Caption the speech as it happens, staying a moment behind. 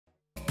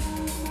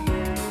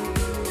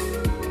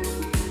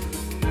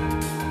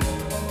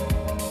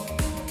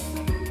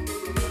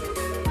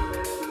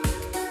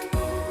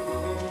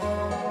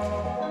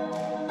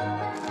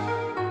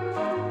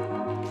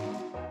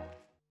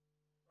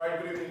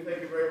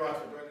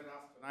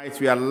Right,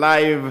 we are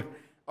live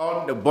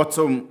on the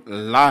bottom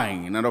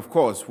line. And of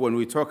course, when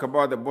we talk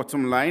about the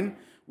bottom line,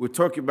 we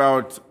talk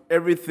about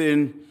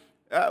everything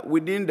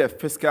within the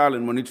fiscal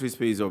and monetary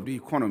space of the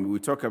economy. We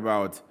talk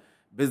about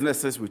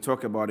businesses, we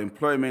talk about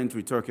employment,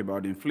 we talk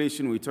about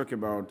inflation, we talk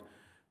about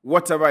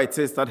whatever it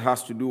is that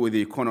has to do with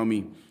the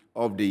economy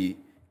of the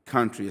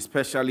country,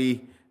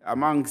 especially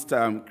amongst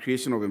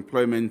creation of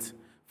employment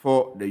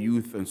for the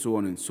youth and so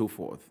on and so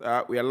forth.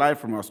 We are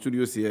live from our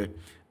studios here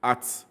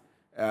at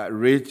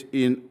Ridge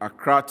in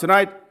Accra.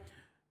 Tonight,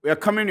 we are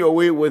coming your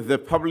way with the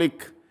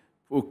Public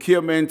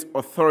Procurement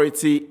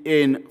Authority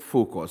in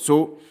focus.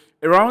 So,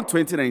 around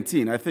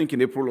 2019, I think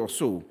in April or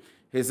so,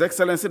 His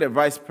Excellency the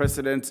Vice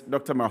President,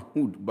 Dr.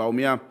 Mahmoud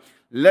Bawumia,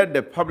 led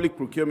the Public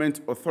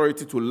Procurement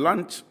Authority to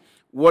launch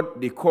what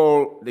they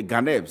call the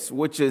GANEBS,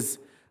 which is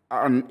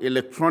an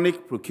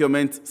electronic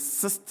procurement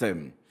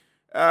system,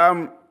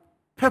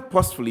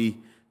 purposefully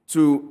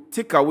to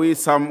take away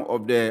some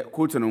of the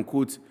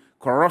quote-unquote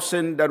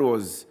corruption that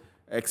was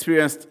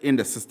experienced in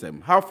the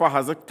system. How far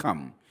has it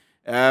come?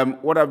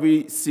 What have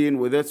we seen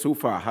with it so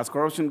far? Has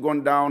corruption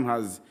gone down?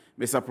 Has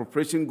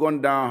misappropriation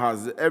gone down?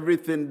 Has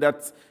everything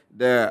that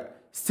the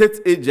state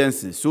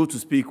agencies, so to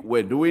speak,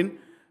 were doing,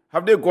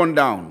 have they gone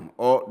down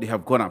or they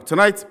have gone up?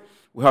 Tonight,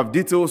 we have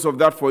details of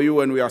that for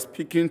you, and we are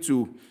speaking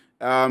to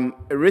a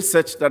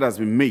research that has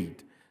been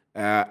made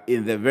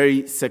in the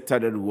very sector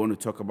that we want to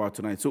talk about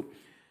tonight. So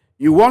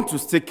you want to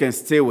stick and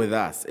stay with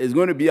us. It's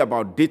going to be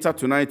about data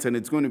tonight, and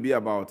it's going to be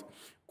about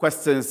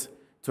questions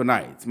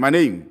tonight. My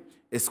name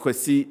is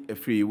Kwesi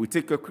Efri. We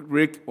take a quick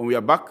break. When we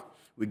are back,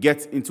 we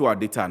get into our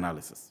data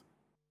analysis.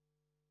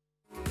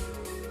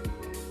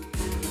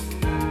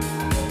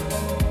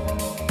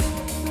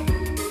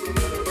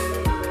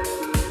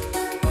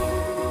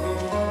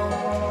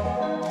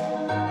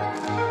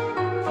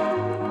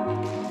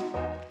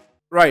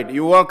 Right,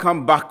 you're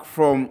welcome back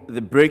from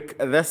the break.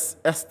 This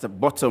is the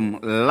bottom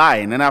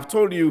line. And I've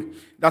told you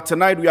that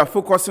tonight we are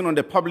focusing on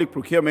the Public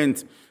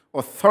Procurement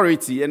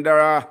Authority. And there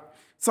are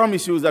some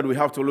issues that we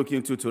have to look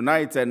into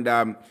tonight. And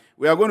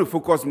we are going to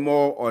focus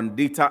more on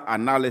data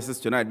analysis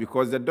tonight,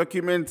 because the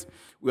document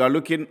we are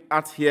looking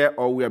at here,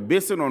 or we are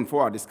basing on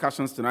for our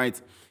discussions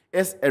tonight,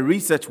 is a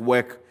research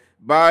work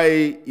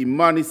by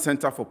Imani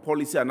Center for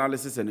Policy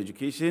Analysis and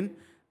Education.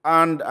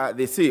 And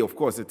they say, of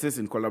course, it is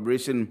in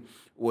collaboration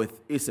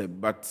with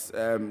ISEB, but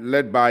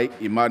led by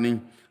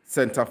Imani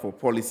Center for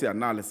Policy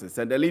Analysis.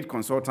 And the lead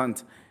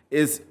consultant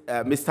is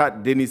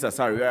Mr. Dennis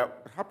Asare. We are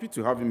happy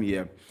to have him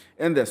here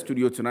in the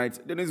studio tonight.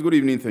 Dennis, good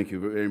evening. Thank you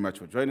very much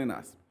for joining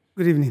us.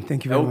 Good evening.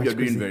 Thank you very much. I hope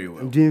you're doing very well.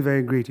 I'm doing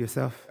very great.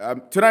 Yourself?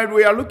 Tonight,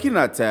 we are looking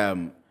at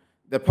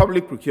the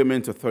Public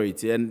Procurement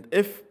Authority. And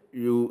if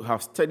you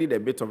have studied a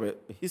bit of a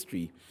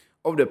history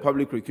of the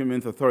Public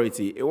Procurement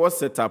Authority, it was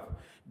set up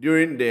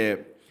during the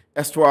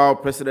erstwhile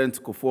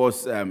President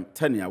Kufuor's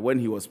tenure. When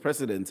he was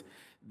president,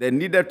 there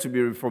needed to be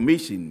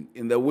reformation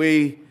in the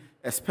way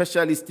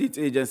especially state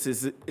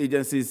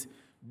agencies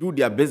do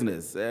their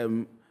business.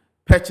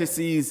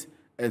 Purchases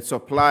and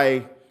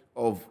supply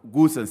of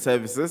goods and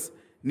services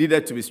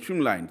needed to be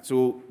streamlined.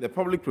 So the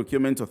Public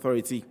Procurement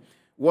Authority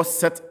was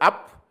set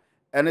up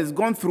and it's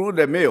gone through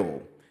the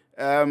mail.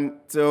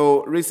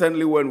 So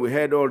recently, when we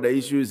heard all the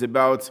issues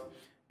about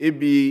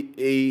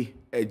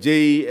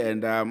ABAJ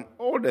and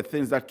all the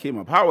things that came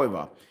up.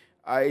 However,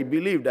 I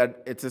believe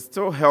that it has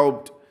still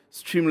helped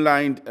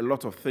streamline a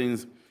lot of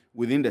things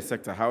within the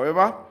sector.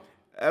 However,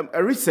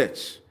 a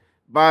research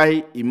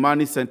by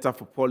Imani Center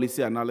for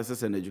Policy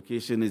Analysis and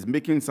Education is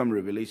making some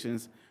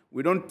revelations.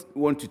 We don't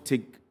want to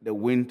take the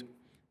wind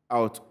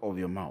out of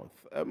your mouth.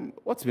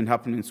 What's been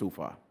happening so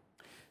far?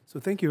 So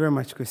thank you very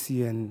much,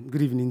 Kwesi, and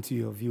good evening to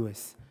your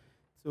viewers.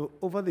 So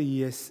over the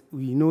years,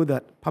 we know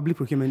that public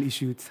procurement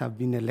issues have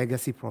been a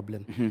legacy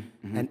problem.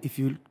 And if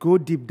you go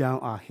deep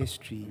down our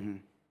history,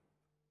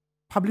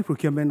 public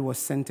procurement was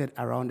centered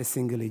around a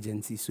single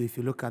agency. So if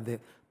you look at the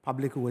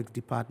Public Works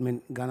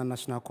Department, Ghana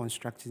National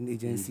Construction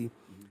Agency,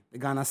 the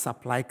Ghana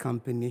Supply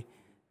Company,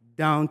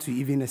 down to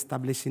even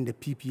establishing the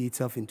PPA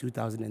itself in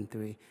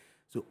 2003.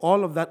 So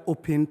all of that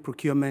opened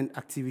procurement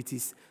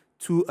activities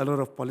to a lot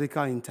of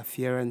political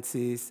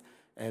interferences,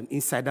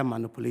 insider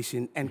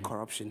manipulation, and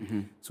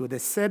corruption. So the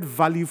said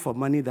value for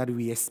money that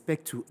we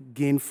expect to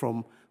gain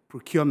from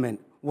procurement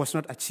was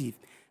not achieved.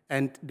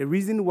 And the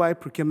reason why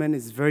procurement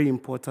is very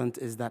important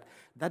is that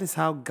that is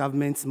how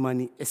government's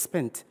money is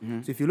spent.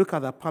 So if you look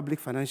at the public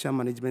financial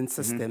management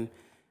system,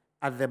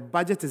 at the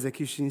budget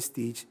execution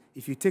stage,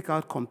 if you take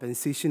out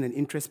compensation and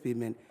interest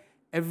payment,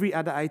 every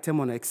other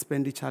item on an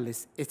expenditure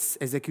list, it's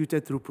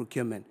executed through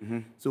procurement.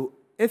 So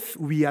if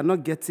we are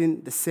not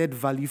getting the said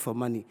value for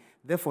money,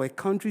 therefore, a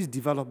country's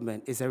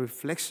development is a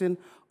reflection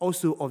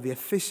also of the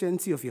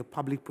efficiency of your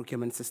public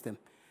procurement system.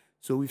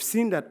 So we've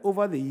seen that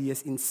over the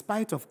years, in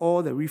spite of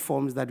all the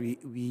reforms that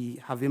we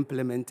have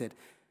implemented,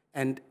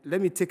 and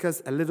let me take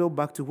us a little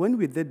back to when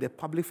we did the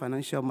Public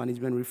Financial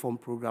Management Reform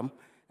Program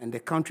and the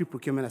Country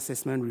Procurement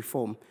Assessment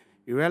Reform,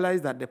 we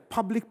realized that the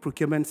public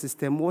procurement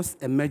system was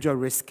a major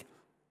risk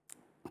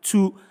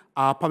to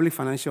our public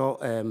financial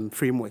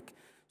framework.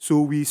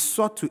 So we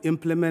sought to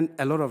implement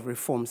a lot of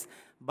reforms.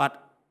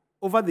 But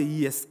over the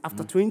years,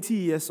 after 20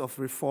 years of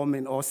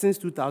reforming, or since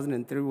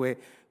 2003, where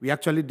we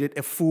actually did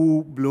a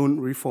full-blown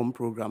reform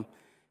program,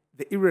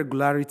 the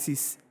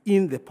irregularities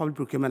in the public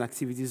procurement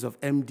activities of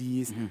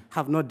MDEs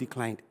have not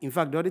declined. In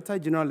fact, the Auditor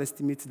General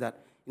estimates that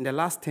in the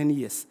last 10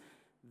 years,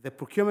 the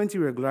procurement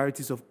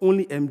irregularities of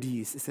only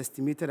MDEs is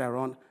estimated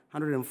around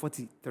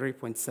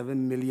 143.7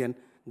 million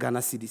Ghana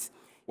cedis.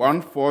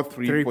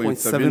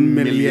 143.7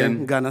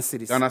 million Ghana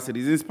cedis. Ghana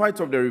cedis, in spite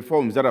of the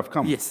reforms that have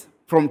come. Yes.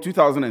 From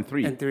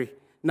 2003. And 3.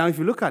 Now, if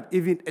you look at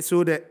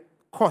so the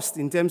cost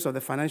in terms of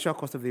the financial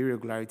cost of the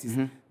irregularities,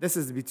 this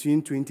is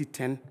between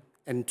 2010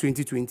 and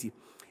 2020.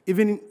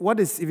 What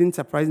is even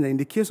surprising, in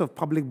the case of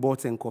public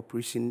boards and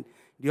corporation,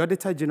 the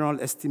Auditor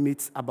General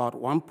estimates about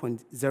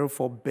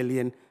 1.04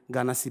 billion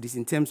Ghana cedis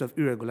in terms of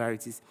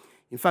irregularities.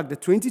 In fact, the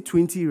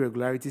 2020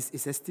 irregularities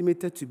is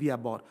estimated to be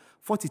about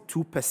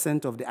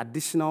 42% of the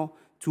additional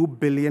 2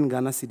 billion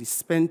Ghana cedis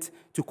spent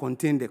to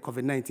contain the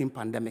COVID-19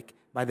 pandemic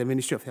by the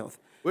Ministry of Health.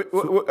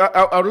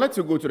 I would like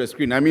to go to the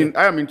screen. I mean,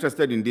 I am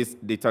interested in this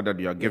data that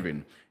you are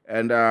giving.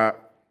 And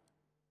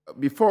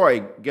before I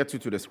get you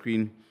to the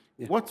screen,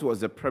 what was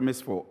the premise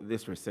for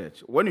this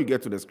research? When you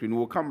get to the screen,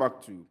 we'll come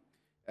back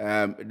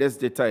to this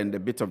data and a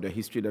bit of the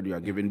history that you are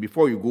giving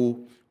before you go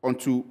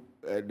onto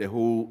the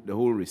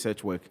whole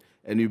research work,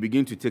 and you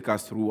begin to take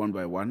us through one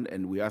by one,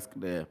 and we ask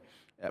the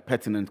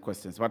pertinent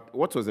questions. But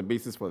what was the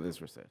basis for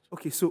this research?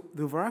 Okay, so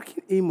the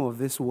overarching aim of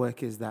this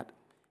work is that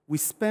we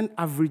spend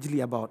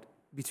averagely about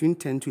between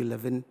 10 to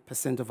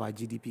 11% of our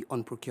GDP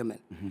on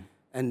procurement.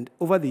 And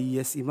over the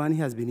years, Imani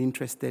has been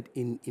interested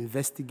in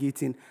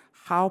investigating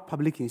how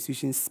public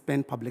institutions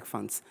spend public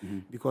funds,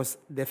 because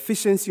the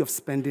efficiency of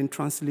spending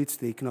translates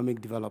to economic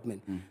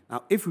development.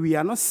 Now, if we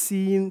are not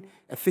seeing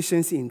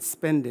efficiency in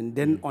spending,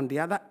 then on the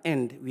other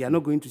end, we are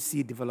not going to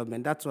see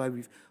development. That's why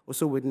we've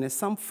also witnessed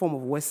some form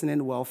of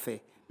worsening welfare.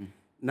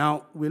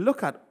 Now, we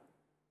look at,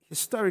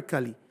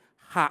 historically,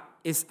 how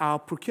is our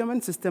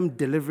procurement system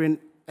delivering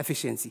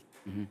efficiency?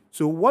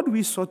 So what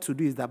we sought to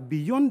do is that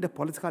beyond the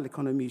political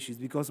economy issues,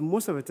 because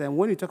most of the time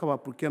when you talk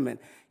about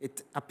procurement,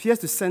 it appears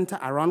to center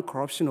around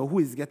corruption or who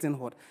is getting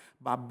what.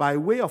 But by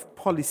way of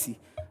policy,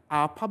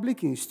 our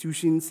public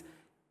institutions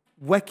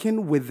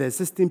working with the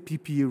existing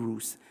PPA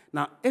rules.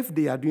 Now, if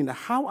they are doing that,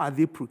 how are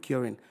they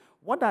procuring?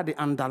 What are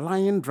the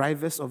underlying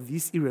drivers of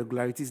these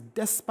irregularities,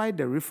 despite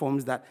the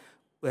reforms that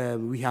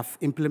we have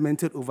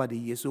implemented over the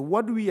years? So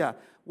what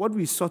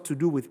we sought to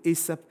do with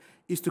ASAP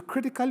is to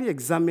critically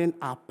examine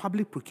our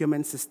public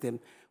procurement system,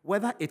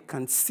 whether it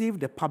can save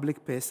the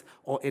public purse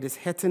or it is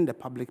hurting the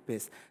public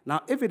purse.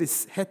 Now, if it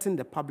is hurting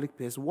the public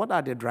purse, what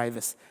are the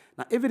drivers?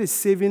 Now, if it is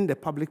saving the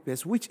public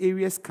purse, which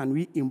areas can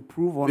we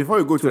improve on? Before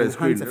you go to the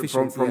screen,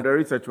 from the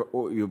research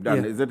you've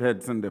done, is it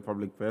hurting the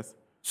public purse?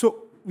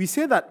 So we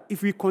say that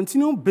if we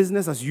continue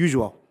business as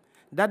usual,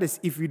 that is,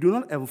 if we do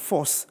not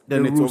enforce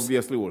then the rules, it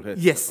obviously will hurt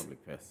the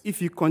public purse.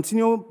 If you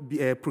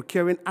continue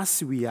procuring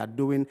as we are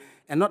doing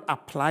and not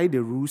apply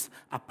the rules,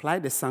 apply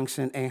the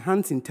sanction,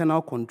 enhance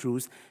internal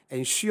controls,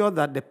 ensure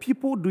that the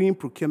people doing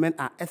procurement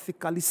are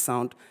ethically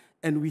sound,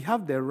 and we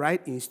have the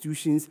right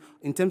institutions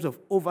in terms of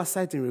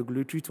oversight and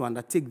regulatory to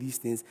undertake these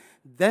things,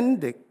 then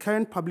the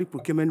current public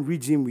procurement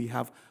regime we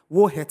have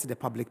will hurt the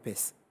public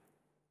purse.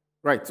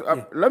 Right.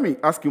 So, let me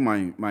ask you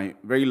my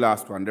very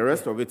last one. The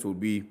rest of it will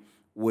be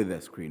with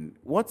the screen.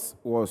 What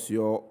was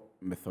your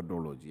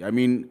methodology? I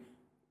mean,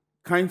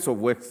 kinds of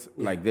works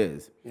like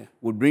this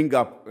would bring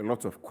up a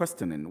lot of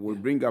questioning,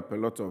 would bring up a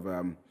lot of,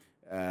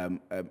 I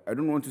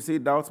don't want to say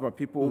doubts, but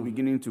people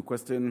beginning to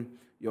question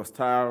your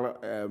style,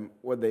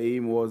 what the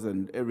aim was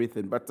and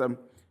everything. But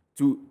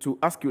to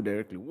ask you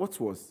directly, what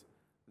was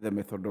the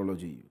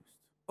methodology used?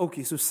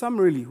 Okay, so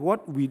summarily,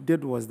 what we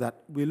did was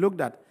that we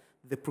looked at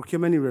the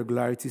procurement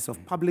irregularities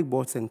of public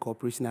boards and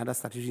corporations and other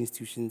statutory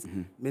institutions,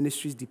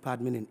 ministries,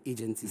 departments, and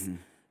agencies.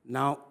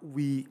 Now,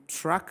 we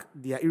track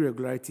their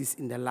irregularities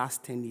in the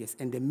last 10 years,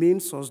 and the main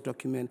source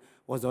document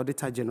was the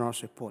Auditor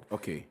General's report.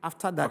 Okay.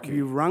 After that,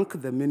 we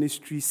rank the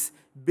ministries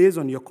based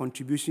on your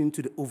contribution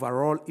to the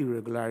overall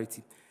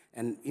irregularity.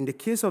 And in the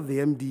case of the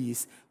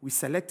MDEs, we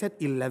selected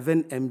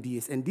 11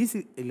 MDEs, and these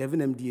 11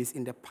 MDEs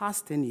in the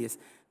past 10 years,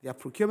 their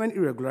procurement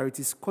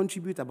irregularities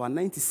contribute about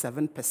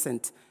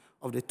 97%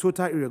 of the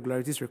total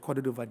irregularities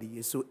recorded over the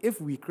years. So if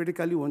we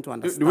critically want to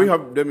understand... Do we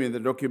have them in the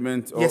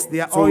document? Yes,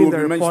 they are all in the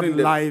report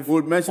live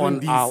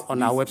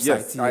on our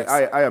website. Yes,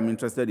 I am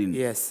interested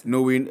in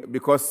knowing,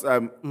 because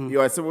you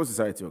are a civil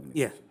society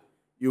organization.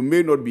 You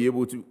may not be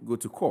able to go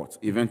to court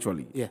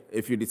eventually.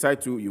 If you decide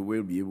to, you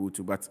will be able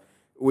to. But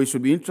we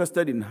should be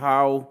interested in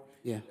how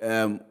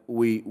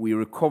we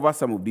recover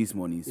some of these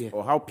monies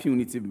or how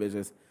punitive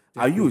measures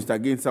are used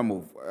against some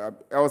of,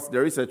 else the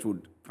research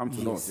would come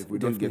to naught if we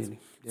don't get.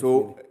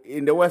 So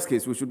in the worst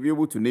case, we should be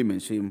able to name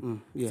and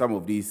shame some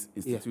of these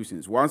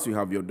institutions. Once you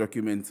have your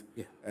document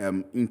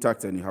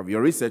intact and you have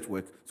your research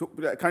work, so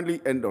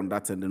kindly end on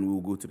that and then we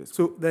will go to this.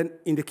 So then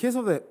in the case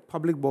of the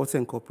public boards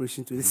and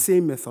corporations, to the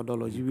same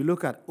methodology, we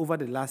look at over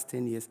the last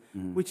 10 years,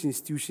 which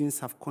institutions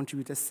have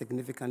contributed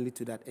significantly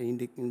to that.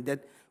 And in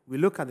that, we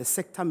look at the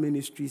sector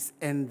ministries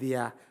and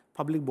their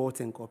public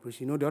boards and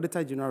corporations. You know, the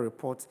Auditor General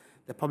reports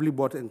the public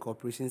board and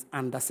corporations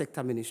under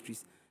sector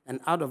ministries. And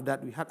out of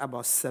that, we had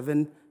about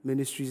 7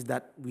 ministries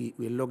that we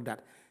looked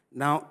at.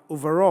 Now,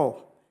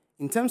 overall,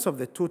 in terms of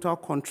the total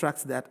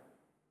contracts that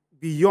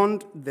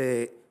beyond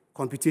the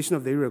computation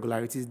of the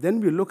irregularities,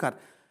 then we look at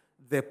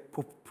the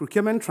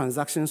procurement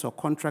transactions or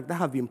contracts that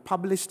have been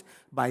published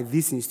by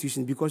these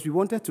institutions because we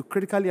wanted to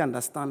critically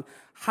understand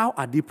how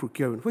are they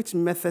procuring, which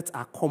methods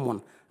are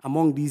common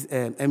among these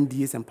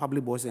MDAs and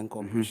public boards and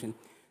corporations.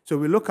 So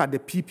we look at the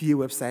PPA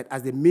website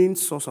as the main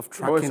source of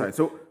tracking.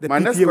 So my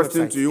next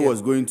question to you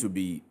was going to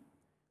be,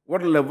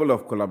 what level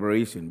of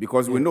collaboration?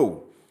 Because we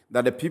know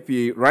that the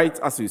PPA, right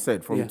as you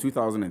said, from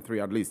 2003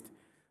 at least,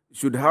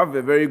 should have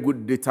a very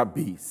good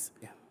database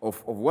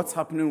of what's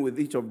happening with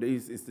each of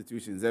these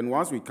institutions. And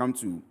once we come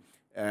to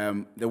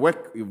the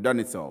work you've done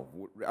itself,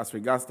 as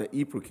regards to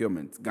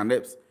e-procurement,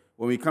 GANEPS,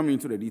 when we come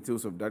into the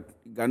details of that,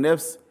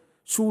 GANEPS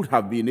should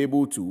have been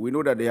able to, we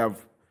know that they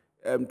have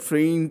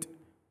trained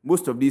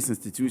most of these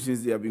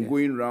institutions. They have been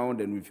going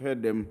around and we've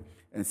heard them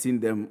and seen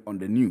them on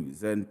the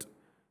news. And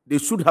they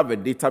should have a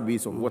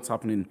database of what's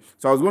happening.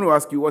 So I was going to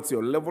ask you, what's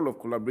your level of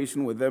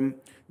collaboration with them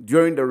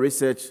during the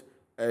research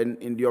and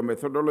in your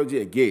methodology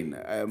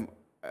again?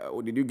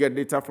 Did you get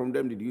data from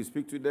them? Did you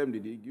speak to them?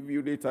 Did they give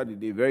you data? Did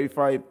they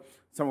verify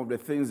some of the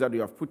things that you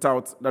have put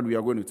out that we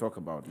are going to talk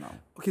about now?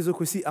 Okay, so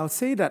Kwesi, I'll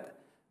say that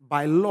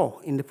by law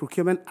in the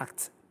Procurement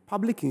Act,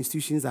 public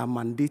institutions are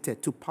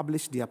mandated to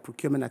publish their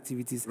procurement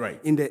activities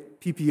in the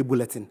PPA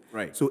bulletin.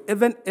 So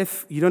even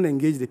if you don't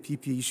engage the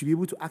PPA, you should be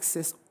able to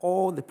access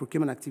all the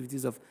procurement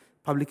activities of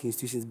public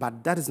institutions,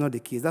 but that is not the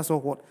case. That's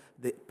not what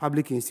the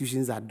public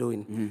institutions are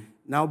doing.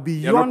 Now,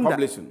 beyond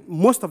that,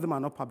 most of them are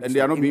not publishing. And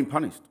they are not being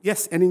punished.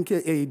 Yes, and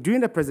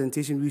during the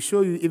presentation, we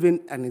show you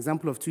even an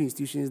example of 2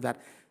 institutions that,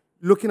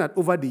 looking at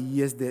over the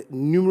years, the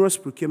numerous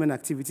procurement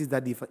activities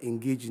that they've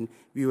engaged in,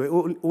 we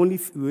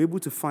were able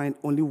to find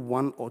only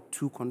 1 or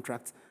 2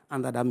 contracts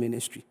under that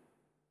ministry.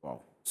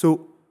 Wow.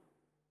 So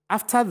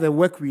after the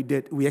work we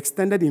did, we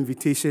extended the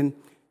invitation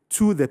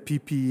to the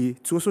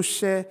PPA to also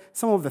share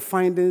some of the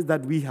findings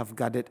that we have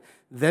gathered,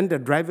 then the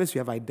drivers we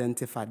have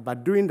identified.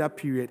 But during that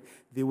period,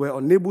 they were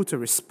unable to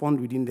respond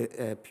within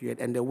the period,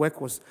 and the work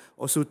was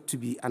also to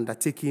be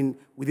undertaken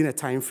within a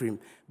time frame.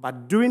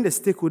 But during the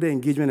stakeholder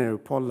engagement and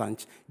report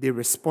launch, they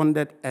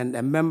responded, and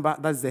a member,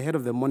 that's the head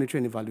of the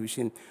monitoring and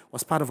evaluation,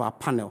 was part of our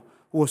panel,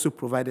 who also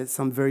provided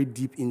some very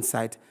deep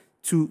insight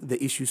to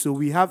the issue. So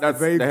we have that's a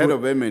very the head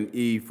of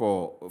M&E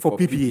for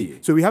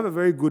PPA. So we have a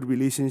very good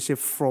relationship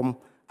from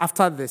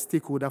after the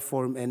stakeholder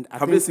forum. And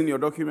have they seen your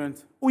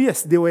document? Oh,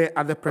 yes, they were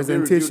at the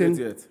presentation. Have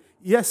they reviewed it yet?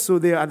 Yes, so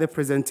they were at the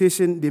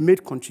presentation, they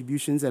made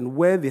contributions, and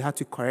where they had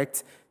to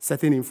correct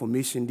certain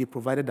information, they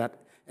provided that,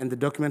 and the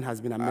document has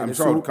been amended. I'm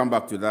sure I'll come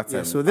back to that.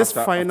 Yeah, so this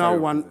final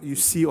one you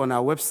see on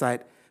our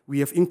website,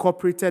 we have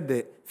incorporated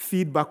the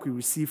feedback we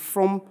received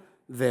from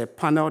the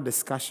panel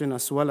discussion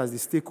as well as the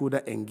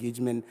stakeholder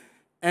engagement,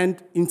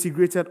 and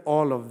integrated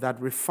all of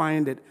that,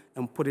 refined it,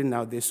 and put it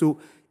out there. So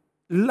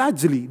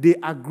largely, they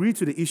agree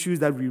to the issues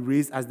that we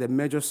raised as the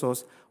major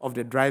source of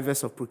the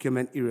drivers of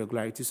procurement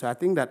irregularity. So I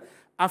think that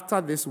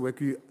after this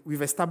work,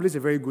 we've established a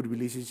very good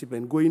relationship,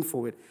 and going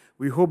forward,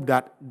 we hope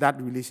that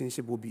that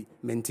relationship will be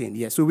maintained.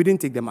 Yes, so we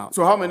didn't take them out.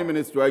 So how many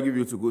minutes do I give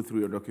you to go through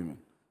your document?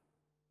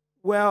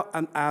 Well,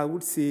 I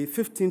would say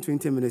 15,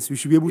 20 minutes. We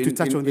should be able to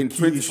touch on the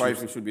key issues. In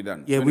 25, we should be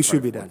done. Yeah, we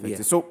should be done.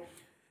 Yeah. So,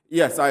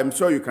 yes, I'm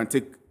sure you can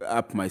take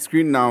up my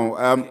screen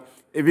now.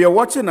 If you're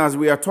watching us,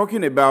 we are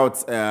talking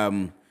about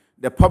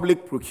the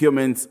Public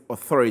Procurement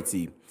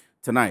Authority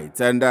tonight.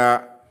 And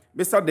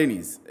Mr.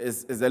 Dennis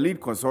is the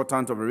lead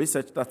consultant of the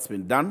research that's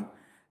been done.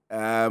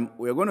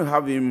 We're going to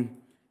have him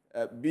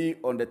be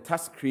on the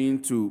touch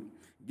screen to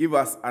give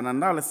us an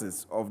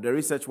analysis of the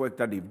research work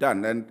that they've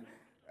done.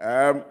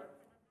 And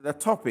the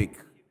topic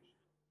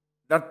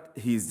that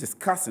he's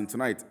discussing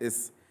tonight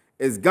is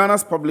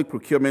Ghana's public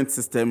procurement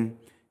system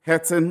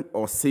hurting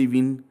or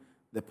saving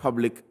the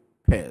public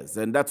purse?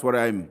 And that's what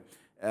I'm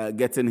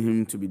getting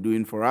him to be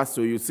doing for us.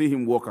 So you see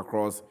him walk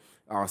across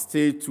our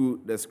stage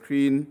to the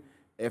screen.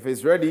 If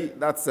it's ready,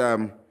 that's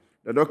the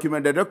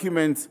document. The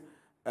document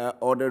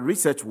or the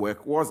research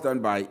work was done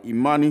by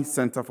Imani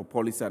Center for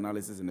Policy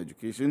Analysis and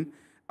Education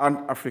and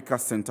Africa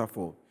Center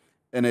for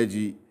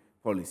Energy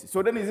Policy.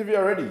 So Dennis, if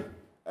you're ready,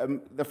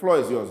 the floor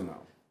is yours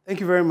now. Thank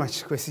you very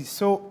much, Kwesi.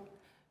 So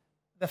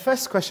the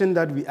first question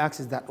that we ask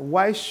is that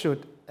why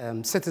should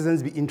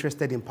citizens be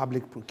interested in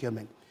public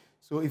procurement?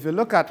 So if you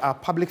look at our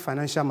public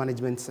financial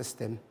management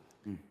system,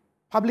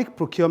 public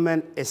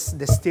procurement is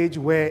the stage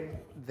where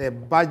the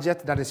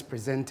budget that is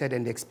presented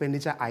and the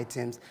expenditure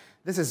items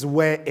this is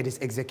where it is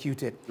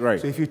executed. Right.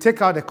 So if you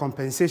take out the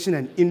compensation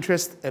and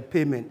interest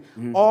payment,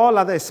 all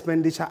other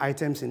expenditure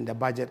items in the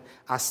budget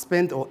are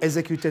spent or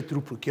executed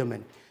through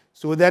procurement.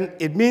 So then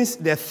it means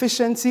the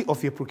efficiency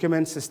of your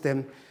procurement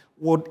system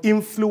would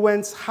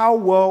influence how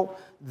well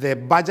the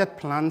budget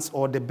plans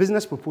or the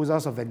business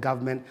proposals of the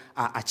government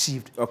are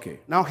achieved. Okay.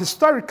 Now,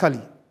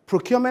 historically,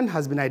 procurement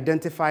has been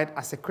identified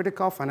as a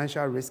critical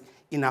financial risk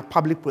in our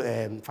public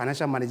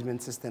financial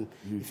management system.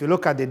 If you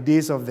look at the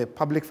days of the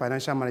Public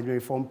Financial Management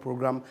Reform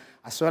Program,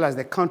 as well as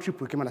the Country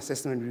Procurement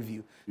Assessment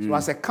Review. So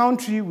as a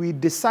country, we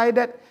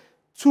decided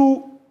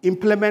to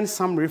implement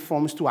some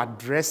reforms to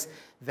address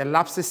the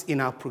lapses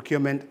in our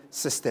procurement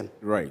system.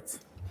 Right.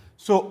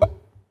 So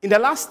in the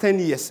last 10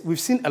 years, we've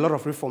seen a lot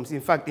of reforms.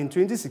 In fact, in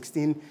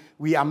 2016,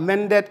 we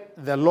amended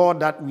the law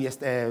that we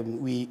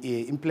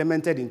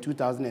implemented in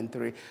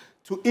 2003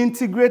 to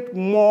integrate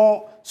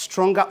more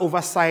stronger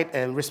oversight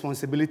and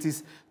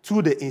responsibilities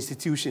to the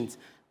institutions.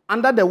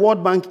 Under the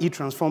World Bank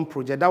e-Transform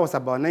project, that was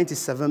about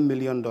 $97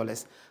 million.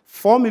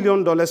 $4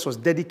 million was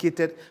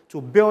dedicated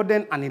to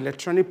building an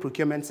electronic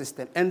procurement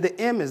system. And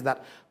the aim is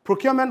that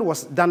procurement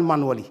was done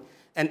manually.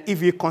 And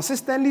if you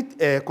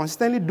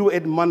consistently do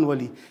it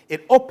manually,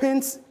 it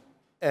opens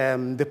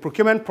the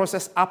procurement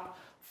process up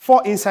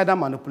for insider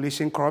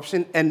manipulation,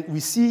 corruption, and we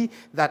see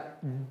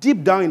that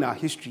deep down in our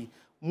history,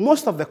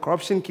 most of the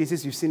corruption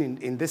cases you've seen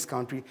in this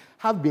country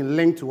have been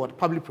linked to what?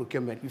 Public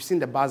procurement. You've seen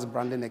the bus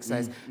branding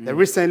exercise, the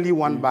recently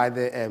one by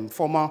the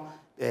former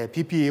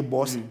PPA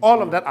boss.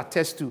 All of that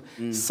attests to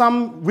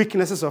some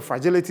weaknesses or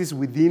fragilities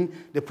within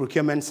the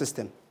procurement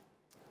system.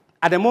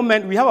 At the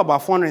moment, we have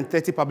about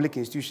 430 public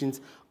institutions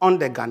on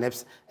the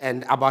GANEPS,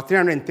 and about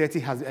 330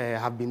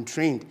 have been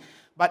trained.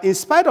 But in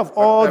spite of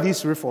all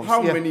these reforms...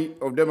 How many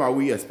of them are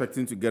we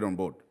expecting to get on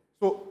board?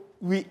 So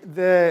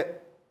the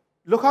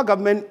local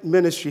government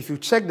ministry, if you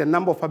check the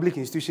number of public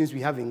institutions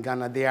we have in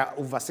Ghana, they are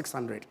over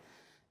 600.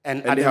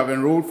 And they have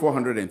enrolled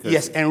 430?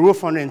 Yes, enrolled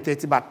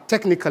 430, but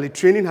technically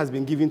training has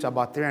been given to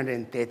about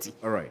 330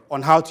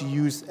 on how to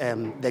use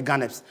the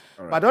GANEPS.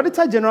 But the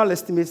Auditor General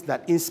estimates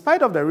that in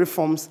spite of the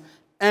reforms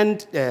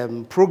and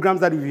programs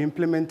that we've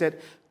implemented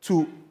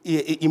to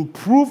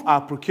improve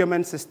our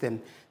procurement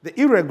system, the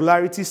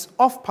irregularities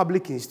of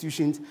public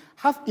institutions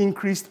have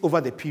increased over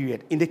the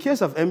period. In the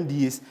case of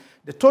MDAs,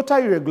 the total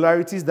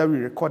irregularities that we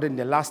recorded in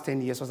the last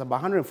 10 years was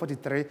about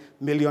 143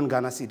 million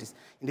Ghana cedis.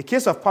 In the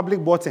case of public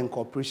boards and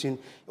corporation,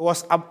 it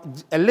was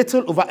a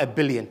little over $1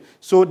 billion.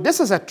 So this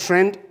is a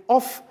trend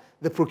of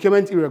the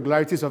procurement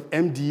irregularities of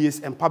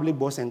MDAs and public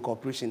boards and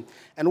corporation.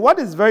 And what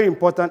is very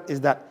important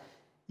is that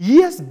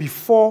years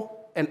before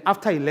and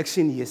after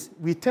election years,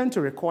 we tend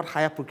to record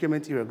higher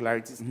procurement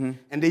irregularities.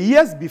 And the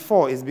years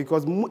before is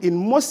because in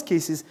most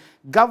cases,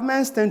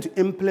 governments tend to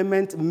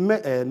implement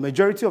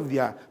majority of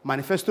their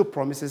manifesto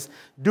promises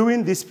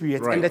during this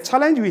period. And the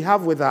challenge we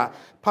have with our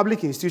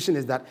public institution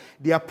is that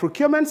their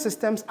procurement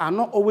systems are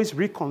not always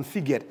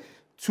reconfigured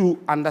to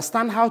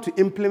understand how to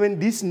implement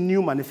these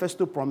new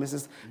manifesto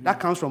promises that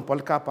comes from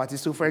political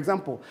parties. So, for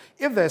example,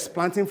 if there's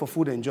planting for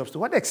food and jobs, to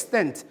what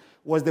extent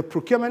was the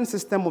procurement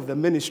system of the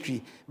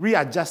ministry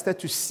readjusted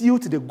to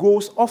suit the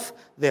goals of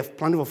the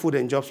Planting for Food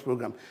and Jobs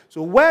program?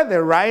 So where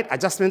the right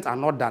adjustments are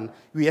not done,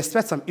 we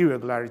expect some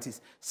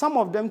irregularities. Some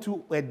of them,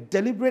 too, were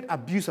deliberate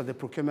abuse of the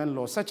procurement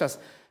law, such as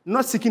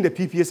not seeking the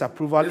PPA's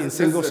approval in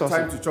single sourcing. This is the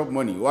time to chop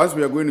money. Once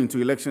we are going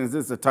into elections,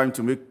 this is the time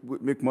to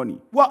make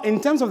money. Well,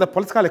 in terms of the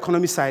political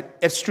economy side,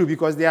 it's true,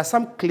 because there are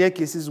some clear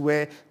cases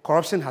where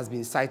corruption has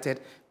been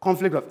cited,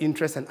 conflict of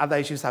interest and other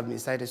issues have been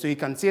cited. So you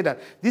can say that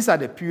these are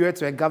the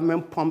periods where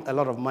government pumped a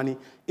lot of money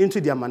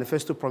into their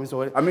manifesto promise.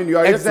 I mean, you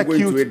are yet to go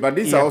into it, but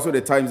these are also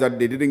the times that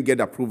they didn't get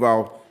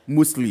approval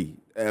mostly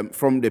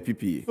from the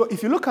PPA. So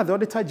if you look at the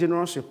Auditor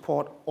General's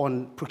report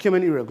on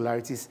procurement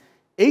irregularities,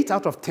 8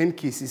 out of 10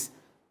 cases,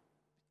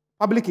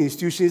 public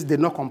institutions did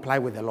not comply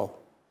with the law.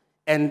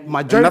 And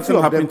majority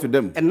of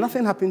them, and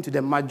nothing happened to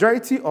them.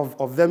 Majority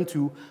of them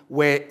too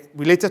were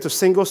related to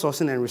single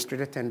sourcing and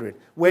restricted tendering,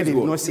 where they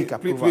did not seek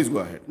approval. Please go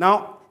ahead.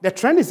 Now, the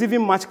trend is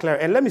even much clearer.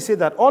 And let me say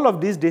that all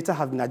of these data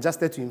have been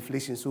adjusted to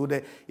inflation. So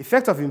the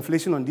effect of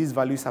inflation on these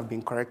values have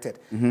been corrected.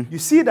 You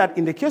see that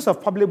in the case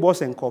of public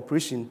boards and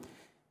corporation,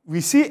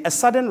 we see a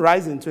sudden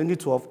rise in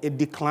 2012, it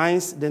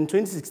declines, then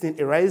 2016,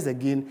 it rises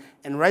again,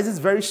 and rises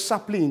very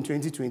sharply in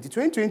 2020.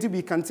 2020,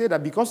 we can say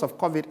that because of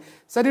COVID,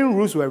 certain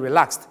rules were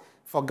relaxed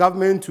for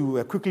government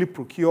to quickly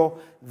procure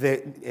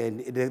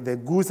the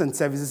goods and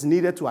services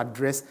needed to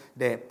address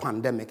the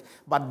pandemic.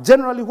 But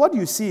generally, what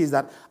you see is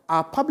that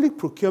our public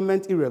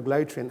procurement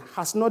irregularity trend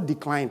has not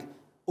declined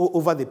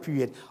over the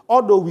period,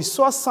 although we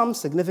saw some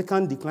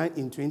significant decline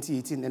in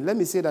 2018. And let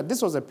me say that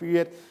this was a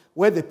period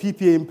where the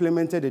PPA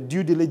implemented a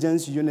due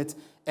diligence unit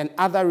and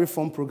other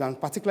reform programs,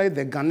 particularly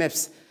the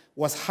GANEPS,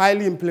 was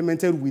highly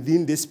implemented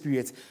within this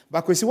period.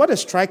 But we see what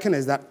is striking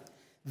is that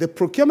The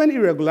procurement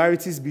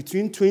irregularities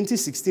between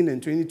 2016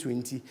 and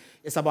 2020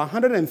 is about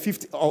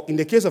 150, or in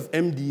the case of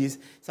MDAs,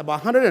 it's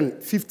about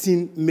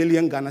 115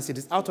 million Ghana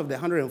cedis out of the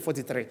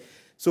 143.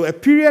 So a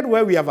period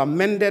where we have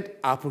amended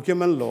our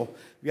procurement law,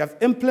 we have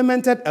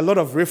implemented a lot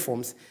of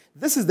reforms.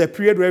 This is the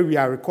period where we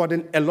are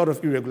recording a lot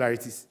of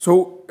irregularities.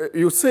 So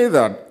you say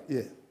that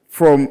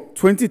from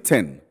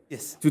 2010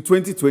 to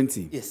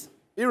 2020,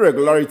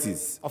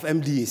 irregularities of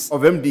MDAs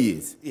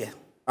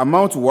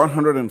amount to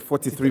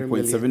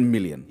 143.7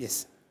 million.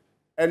 Yes.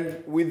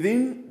 And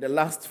within the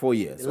last 4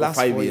 years, or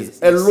 5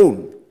 years,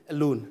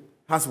 alone,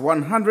 has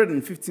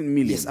 115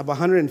 million. Yes, about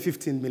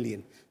 115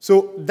 million.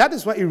 So that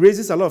is why it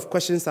raises a lot of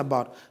questions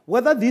about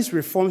whether these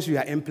reforms we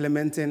are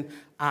implementing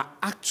are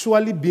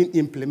actually being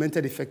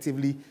implemented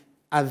effectively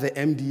at the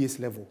MDA's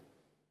level.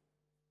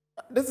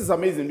 This is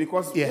amazing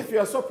because if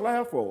you're a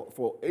supplier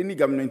for any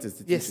government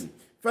institution,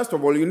 first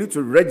of all, you need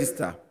to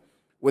register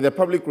with the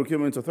Public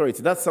Procurement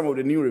Authority. That's some of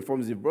the new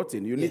reforms you've brought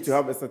in. You need to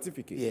have a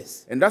certificate.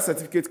 Yes. And that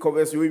certificate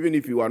covers you even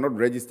if you are not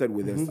registered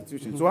with the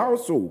institution. So how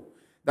so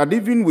that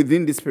even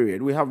within this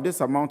period, we have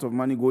this amount of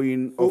money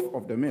going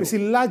off the mill? You see,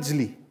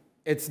 largely,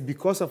 it's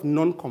because of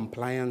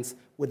non-compliance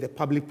with the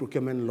public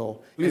procurement law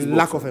and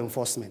lack of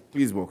enforcement.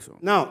 Please, Boxer.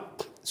 Now,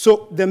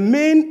 so the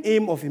main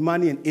aim of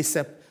Imani and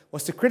ASEP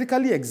was to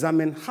critically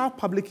examine how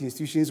public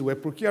institutions were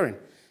procuring.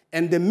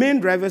 And the main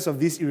drivers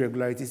of these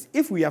irregularities,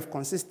 if we have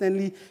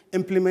consistently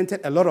implemented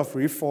a lot of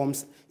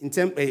reforms in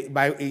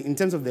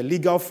terms of the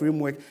legal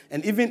framework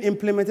and even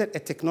implemented a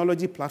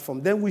technology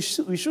platform, then we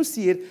should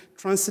see it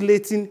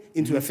translating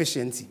into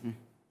efficiency.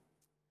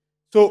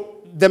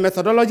 So the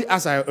methodology,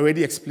 as I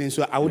already explained,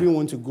 so I wouldn't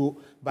want to go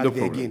back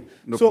there again.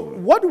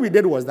 What we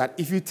did was that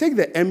if you take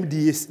the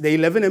MDAs, the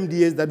 11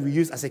 MDAs that we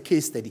use as a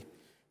case study,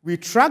 we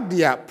track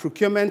their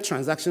procurement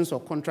transactions or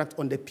contract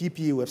on the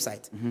PPA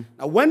website.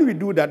 Now, when we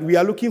do that, we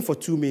are looking for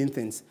two main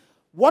things.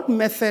 What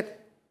method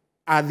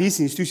are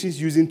these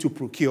institutions using to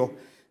procure?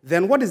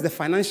 Then what is the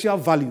financial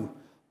value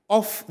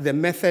of the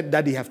method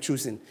that they have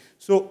chosen?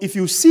 So if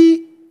you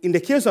see, in the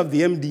case of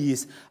the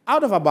MDAs,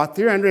 out of about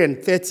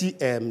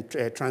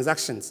 330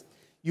 transactions,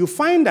 you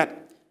find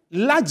that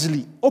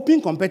largely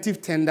open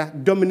competitive tender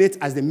dominates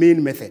as the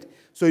main method.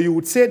 So you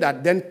would say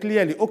that then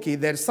clearly, okay,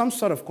 there's some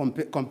sort of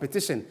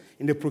competition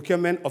in the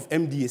procurement of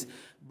MDAs.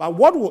 But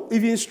what will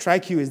even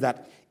strike you is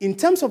that in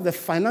terms of the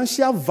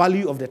financial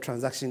value of the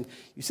transaction,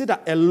 you see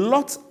that a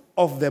lot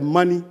of the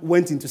money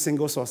went into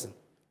single sourcing.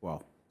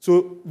 Wow.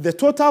 So the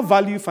total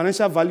value,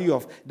 financial value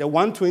of the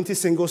 120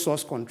 single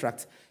source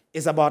contract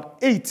is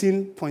about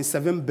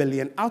 18.7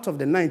 billion out of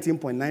the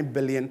 19.9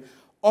 billion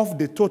of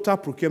the total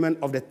procurement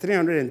of the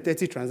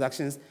 330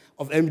 transactions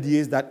of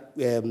MDAs that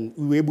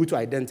we were able to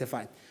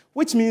identify.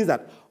 Which means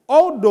that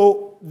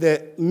although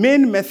the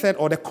main method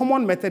or the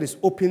common method is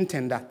open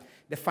tender,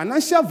 the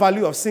financial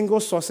value of single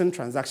sourcing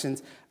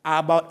transactions are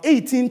about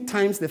 18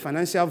 times the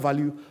financial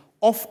value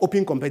of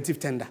open competitive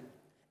tender.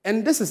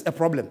 And this is a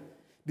problem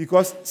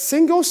because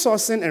single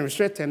sourcing and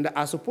restricted tender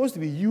are supposed to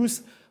be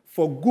used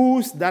for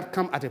goods that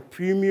come at a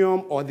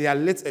premium or they are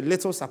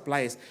little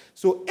suppliers.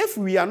 So if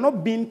we are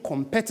not being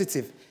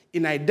competitive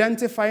in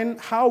identifying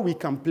how we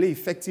can play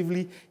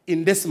effectively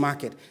in this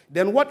market,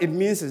 then what it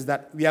means is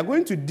that we are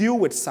going to deal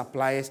with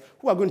suppliers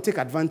who are going to take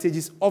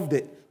advantages of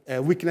the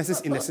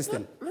weaknesses in the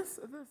system.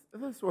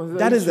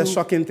 That is the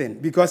shocking thing,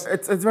 because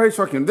it's very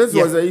shocking. This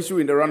was an issue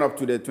in the run-up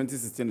to the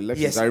 2016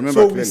 elections. Yes. I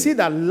remember. So we see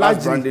that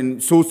largely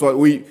branding,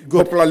 we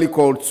popularly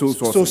called sole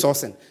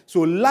sourcing.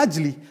 So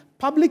largely,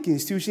 public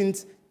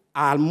institutions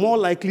are more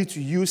likely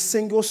to use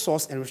single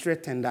source and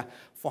restricted tender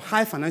for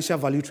high financial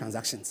value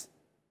transactions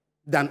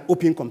than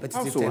open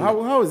competitive tender.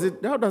 How is it?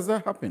 How does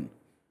that happen?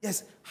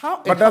 Yes.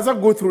 But does that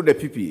go through the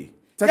PPA?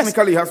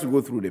 Technically, it has to go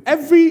through the PPA.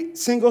 Every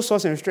single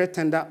source and restricted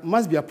tender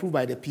must be approved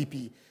by the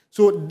PPA.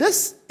 So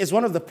this is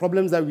one of the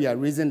problems that we are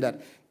raising, that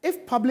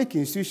if public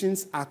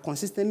institutions are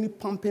consistently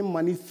pumping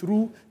money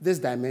through this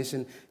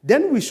dimension,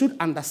 then we should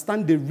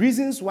understand the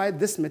reasons why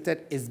this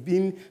method is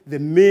being the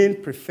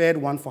main preferred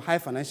one for high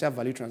financial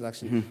value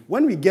transactions.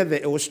 When we get there,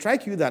 it will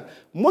strike you that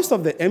most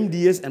of the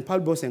MDAs and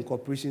public boards and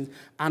corporations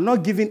are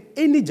not giving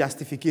any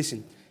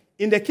justification.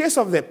 In the case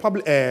of the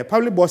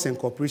public boards and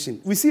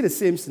corporations, we see the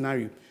same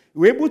scenario.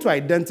 We're able to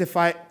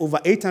identify over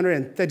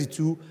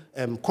 832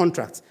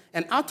 contracts.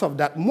 And out of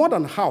that, more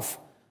than half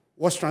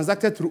was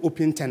transacted through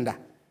open tender.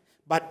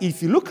 But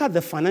if you look at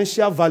the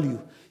financial value,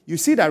 you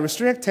see that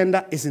restricted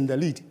tender is in the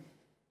lead.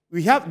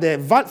 We have the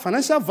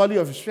financial value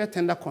of restricted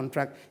tender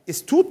contract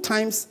is 2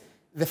 times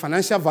the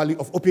financial value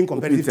of open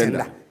competitive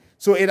tender.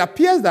 So it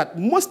appears that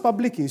most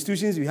public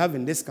institutions we have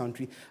in this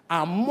country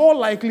are more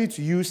likely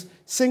to use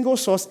single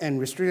source and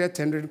restricted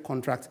tender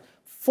contracts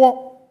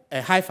for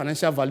high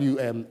financial value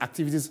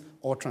activities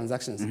or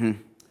transactions.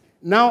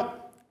 Now,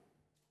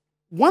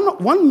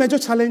 one major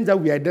challenge that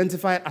we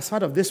identified as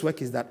part of this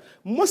work is that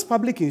most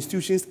public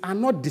institutions are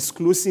not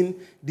disclosing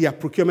their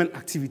procurement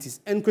activities.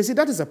 And Kwesi,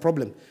 that is a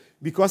problem,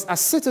 because as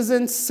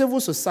citizens, civil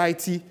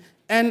society,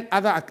 and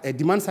other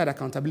demand-side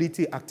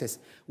accountability actors,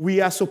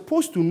 we are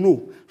supposed to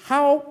know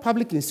how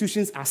public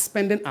institutions are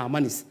spending our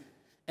monies.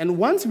 And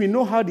once we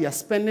know how they are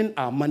spending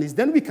our monies,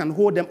 then we can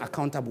hold them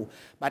accountable.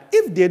 But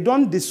if they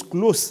don't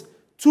disclose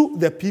to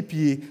the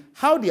PPA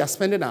how they are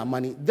spending our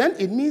money, then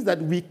it means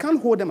that we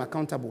can't hold them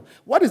accountable.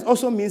 What it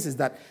also means is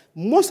that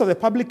most of the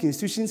public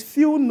institutions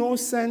feel no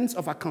sense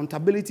of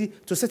accountability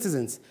to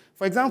citizens.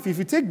 For example, if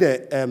you take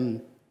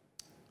the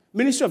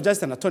Ministry of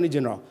Justice and Attorney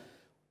General,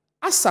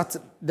 as at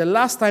the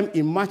last time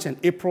in March and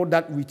April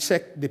that we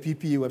checked the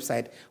PPA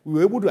website, we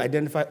were able to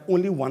identify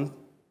only one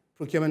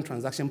procurement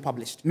transaction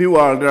published.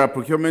 Meanwhile, there are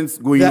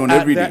procurements going on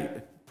every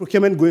day.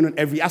 Procurement going on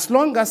every. As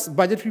long as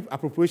budgetary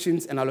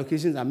appropriations and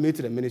allocations are made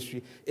to the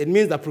ministry, it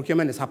means that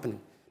procurement is happening.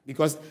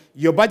 Because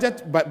your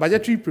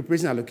budgetary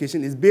preparation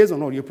allocation is based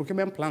on all your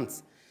procurement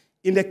plans.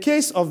 In the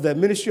case of the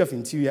Ministry of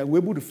Interior, we're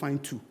able to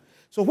find two.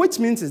 So which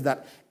means is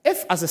that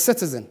if, as a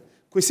citizen,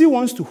 Kwesi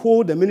wants to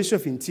hold the Ministry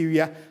of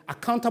Interior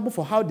accountable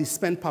for how they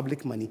spend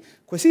public money,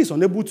 Kwesi is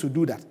unable to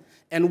do that.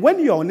 And when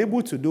you are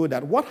unable to do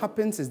that, what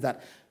happens is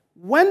that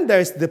when there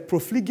is the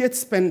profligate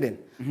spending,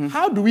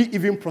 how do we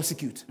even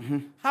prosecute?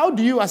 How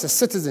do you, as a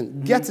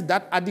citizen, get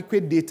that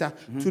adequate data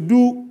to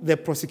do the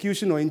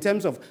prosecution or in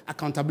terms of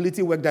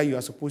accountability work that you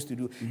are supposed to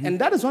do? And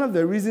that is one of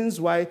the reasons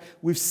why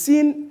we've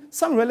seen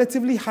some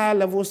relatively high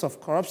levels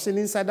of corruption,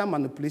 insider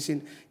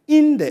manipulation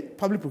in the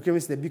public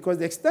procurement system, because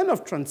the extent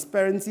of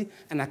transparency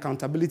and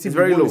accountability is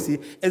very low.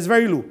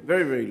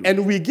 Very, very low.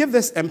 And we give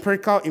this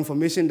empirical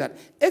information that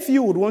if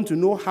you would want to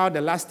know how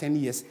the last 10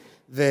 years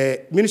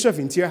the Ministry of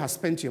Interior has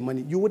spent your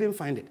money, you wouldn't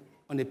find it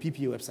on the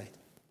PPA website.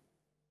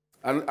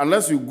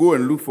 Unless you go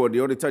and look for the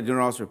Auditor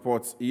General's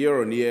reports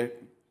year on year.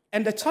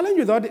 And the challenge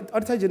with the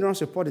Auditor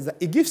General's report is that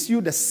it gives you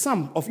the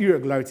sum of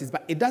irregularities,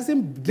 but it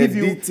doesn't give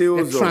you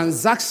the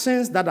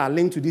transactions that are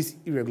linked to these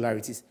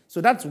irregularities. So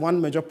that's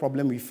one major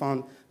problem we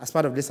found as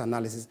part of this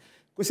analysis.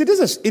 You see, this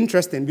is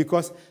interesting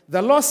because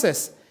the law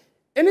says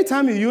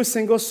anytime you use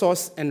single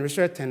source and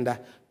restricted tender,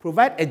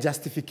 provide a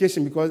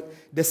justification, because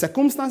the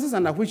circumstances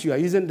under which you are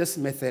using this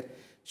method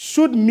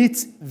should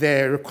meet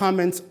the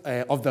requirements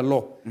of the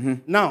law.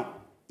 Now,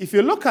 if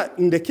you look at,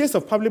 in the case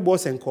of public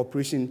boards and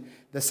corporation,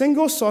 the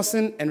single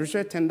sourcing and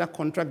restricted tender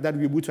contract that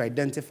we were able to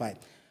identify,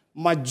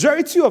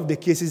 majority of the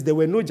cases, there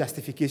were no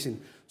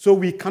justification. So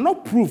we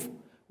cannot prove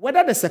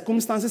whether the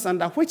circumstances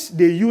under which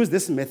they used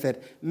this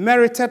method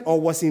merited or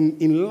was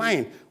in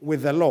line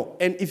with the law.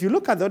 And if you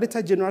look at the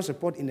Auditor General's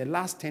report in the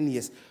last 10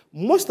 years,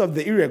 most of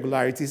the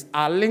irregularities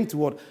are linked to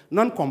what?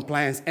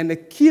 Non-compliance. And the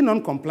key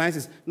non-compliance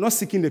is not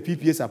seeking the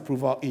PPA's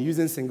approval in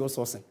using single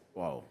sourcing.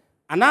 Wow.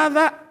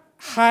 Another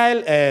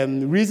high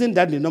reason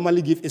that they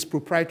normally give is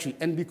proprietary.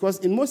 And because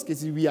in most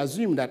cases, we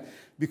assume that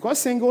because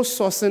single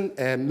sourcing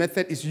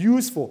method is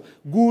used for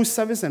goods,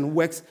 service, and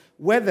works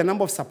where the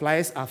number of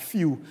suppliers are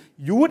few,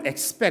 you would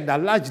expect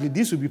that largely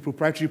these would be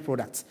proprietary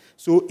products.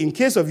 So in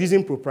case of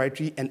using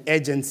proprietary and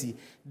agency,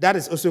 that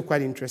is also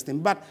quite interesting.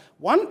 But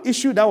one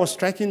issue that was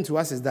striking to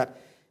us is that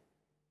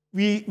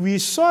we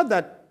saw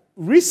that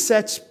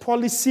research,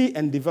 policy,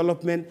 and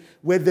development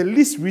were the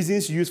least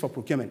reasons used for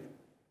procurement,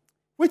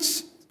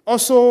 which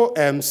also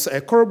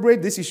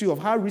corroborate this issue of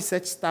how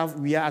research staff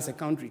we are as a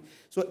country.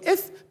 So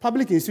if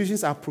public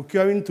institutions are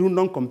procuring through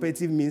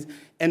non-competitive means,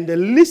 and the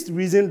least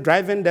reason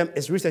driving them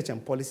is research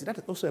and policy, that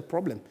is also a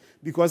problem.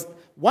 Because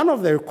one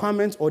of the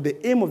requirements or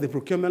the aim of the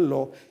procurement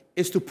law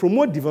is to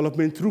promote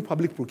development through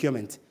public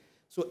procurement.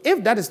 So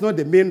if that is not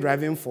the main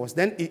driving force,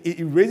 then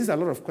it raises a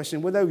lot of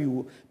questions whether we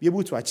will be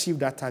able to achieve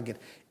that target.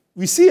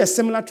 We see a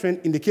similar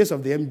trend in the case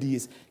of the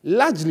MDAs.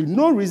 Largely,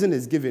 no reason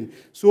is given.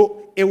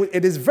 So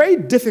it is very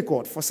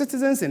difficult for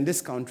citizens in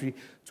this country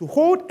to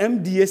hold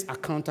MDAs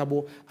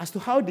accountable as to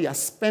how they are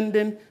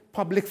spending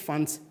public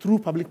funds through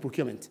public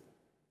procurement.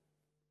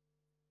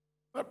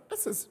 But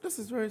this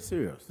is very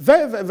serious.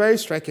 Very, very, very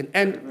striking.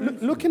 And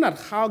looking at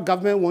how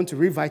government wants to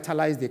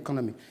revitalize the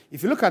economy,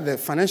 if you look at the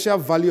financial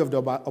value of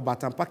the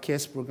Obatampa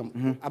Cares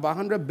program, about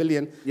 100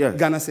 billion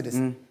Ghana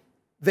cedis.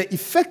 The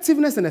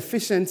effectiveness and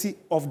efficiency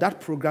of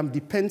that program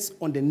depends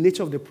on the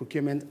nature of the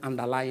procurement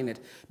underlying it.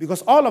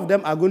 Because all of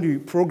them are going to be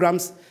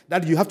programs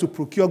that you have to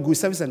procure goods,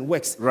 services, and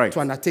works to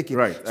undertake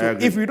it. So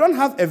if we don't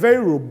have a very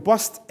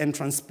robust and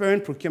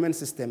transparent procurement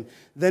system,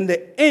 then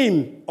the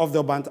aim of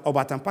the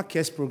Obatampa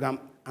Cares program,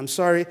 I'm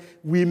sorry,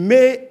 we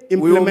may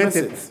implement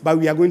it, but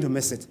we are going to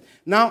miss it.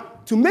 Now,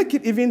 to make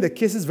it even the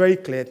cases very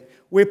clear,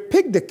 we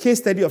picked the case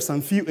study of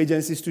some few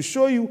agencies to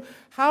show you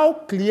how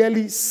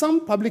clearly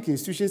some public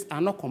institutions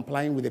are not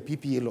complying with the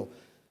PPA law.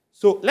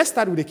 So let's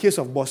start with the case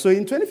of BOST. So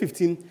in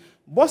 2015,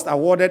 BOST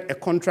awarded a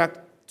contract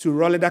to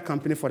Roleda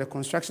Company for the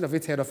construction of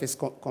its head office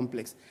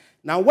complex.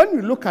 Now, when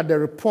we look at the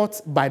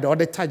report by the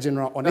Auditor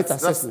General on its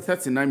assessment,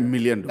 that's $39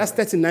 million. That's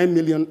 $39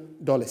 million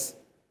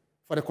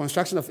for the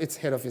construction of its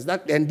head office.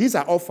 And these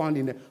are all found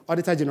in the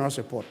Auditor General's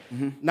report.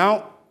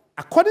 Now,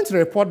 according to the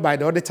report by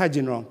the Auditor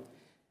General,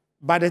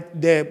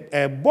 but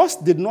the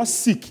BOST did not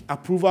seek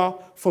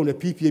approval from the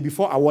PPA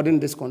before awarding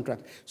this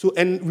contract. So,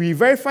 and we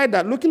verified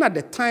that looking at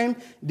the time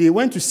they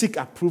went to seek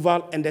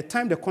approval and the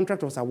time the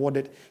contract was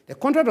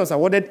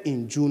awarded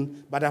in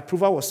June, but the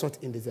approval was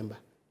sought in December.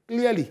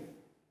 Clearly,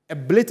 a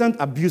blatant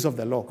abuse of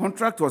the law.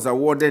 Contract was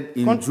awarded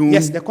in June.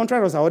 Yes, the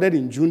contract was awarded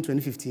in June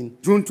 2015.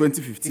 June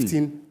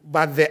 2015.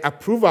 But the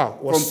approval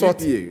was From sought.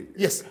 PPA.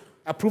 Yes,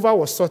 approval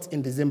was sought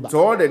in December.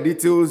 So all the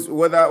details,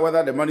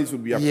 whether the money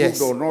should be approved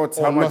Yes, or not,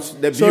 or how much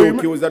not. the So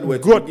BOQs that were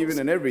to be given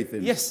and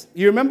everything. Yes,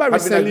 you remember Have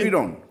been recently. agreed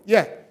on.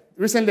 Yeah,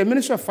 recently the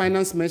Ministry of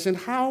Finance mentioned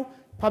how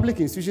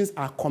public institutions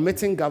are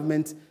committing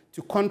government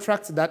to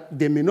contracts that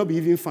they may not be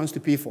even funds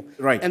to pay for.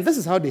 Right. And this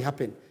is how they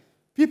happen.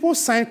 People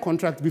sign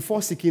contracts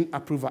before seeking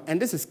approval,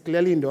 and this is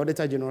clearly in the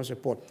Auditor General's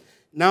report.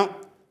 Now,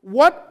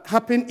 what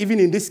happened even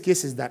in this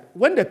case is that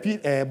when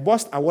the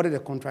BOST awarded the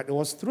contract, it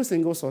was through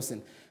single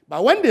sourcing.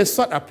 But when they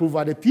sought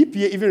approval, the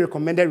PPA even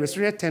recommended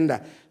restricted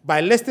tender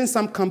by listing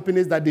some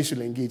companies that they should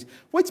engage,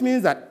 which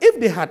means that if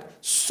they had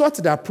sought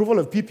the approval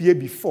of PPA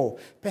before,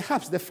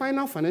 perhaps the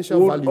final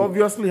financial value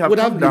obviously have would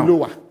come have been down.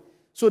 lower.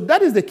 So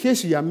that is the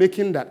case you are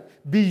making, that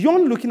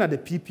beyond looking at the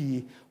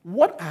PPA,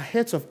 what are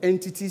heads of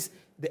entities,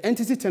 the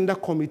entity tender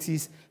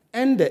committees,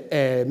 and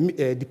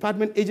the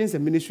department agents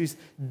and ministries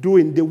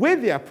doing, the way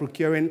they are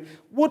procuring,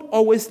 would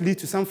always lead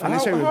to some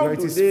financial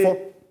irregularities. How do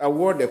they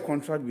award the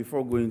contract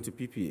before going to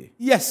PPA?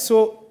 Yes,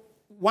 so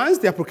once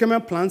their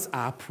procurement plans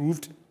are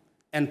approved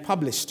and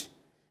published,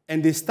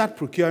 and they start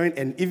procuring,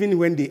 and even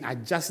when they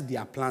adjust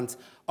their plans,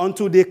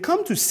 until they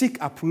come to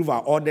seek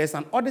approval, or there's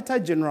an Auditor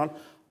General's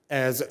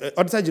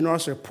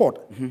report,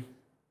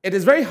 it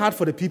is very hard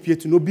for the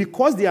PPA to know,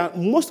 because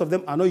most of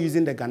them are not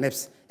using the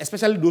GANEPs,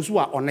 especially those who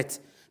are on it.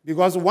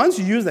 Because once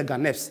you use the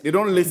GANEPs, they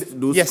don't list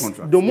those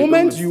contracts. The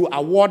moment you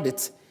award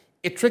it,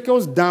 it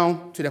trickles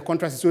down to the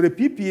contracts. So the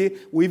PPA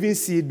will even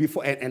see it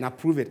before and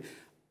approve it.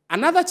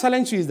 Another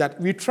challenge is that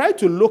we try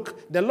to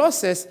look, the law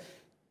says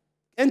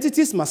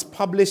entities must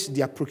publish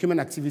their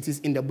procurement activities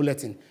in the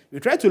bulletin. We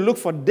tried to look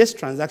for this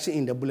transaction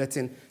in the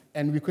bulletin,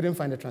 and we couldn't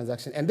find the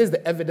transaction. And this is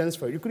the evidence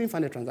for it. You couldn't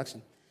find the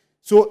transaction.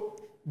 So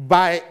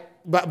by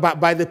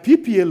the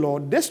PPA law,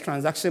 this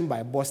transaction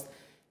by BOST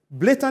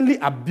blatantly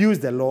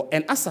abused the law,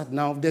 and as at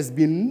now, there's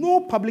been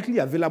no publicly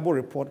available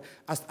report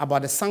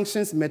about the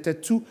sanctions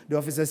meted to the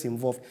officers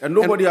involved. And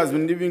nobody has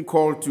been even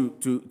called to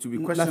be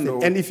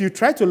questioned. And if you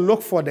try to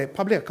look for the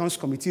Public Accounts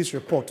Committee's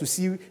report to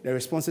see the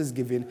responses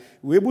given,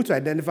 we're able to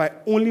identify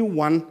only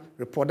one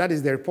report. That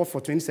is the report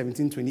for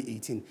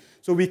 2017-2018.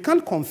 So we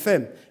can't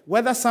confirm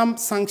whether some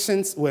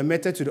sanctions were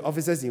meted to the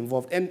officers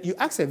involved. And you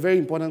ask a very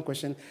important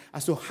question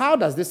as to how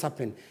does this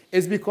happen.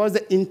 It's because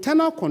the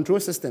internal control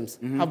systems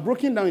have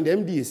broken down in the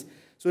MDAs.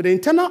 So the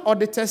internal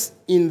auditors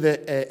in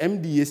the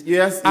MDAs...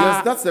 Yes,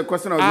 that's the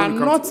question I was going to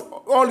come to.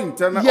 All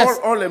internal, yes,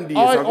 all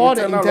MDAs all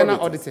the internal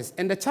auditors.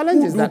 And the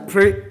challenge is that...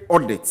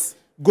 audits.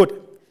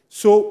 Good.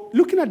 So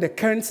looking at the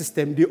current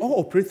system, they all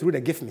operate through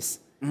the GIFMIS.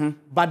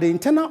 But the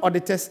internal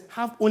auditors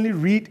have only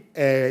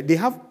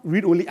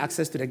read-only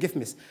access to the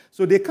GIFMIS.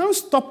 So they can't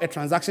stop a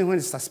transaction when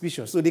it's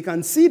suspicious. So they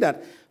can see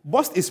that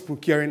BOST is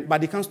procuring, but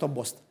they can't stop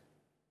BOST.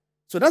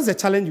 So that's the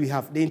challenge we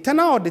have. The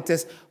internal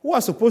auditors, who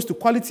are supposed to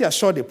quality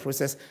assure the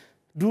process,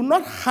 do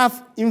not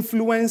have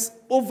influence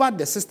over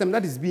the system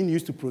that is being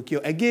used to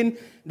procure. Again,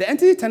 the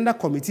entity tender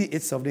committee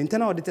itself, the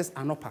internal auditors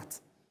are not part.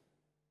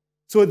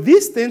 So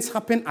these things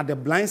happen at the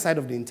blind side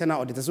of the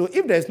internal auditor. So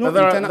if there's no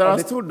internal there are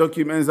still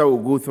documents that will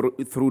go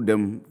through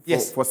them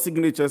for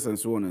signatures and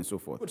so on and so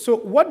forth. So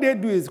what they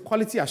do is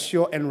quality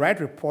assure and write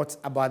reports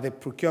about the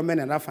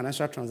procurement and other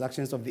financial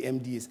transactions of the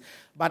MDAs.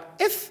 But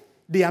if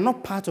they are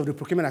not part of the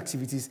procurement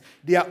activities,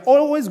 they are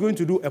always going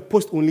to do a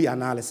post-only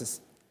analysis.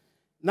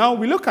 Now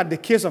we look at the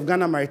case of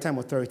Ghana Maritime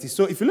Authority.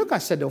 So if you look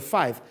at Schedule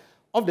 5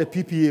 of the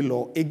PPA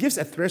law, it gives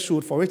a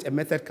threshold for which a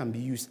method can be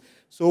used.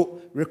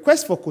 So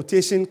request for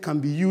quotation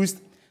can be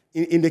used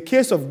in the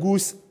case of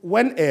goods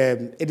when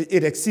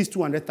it exceeds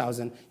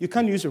 200,000. You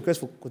can't use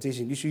request for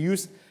quotation. You should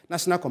use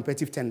national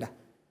competitive tender.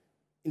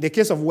 In the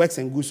case of works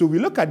and goods. So we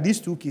look at these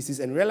two cases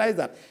and realize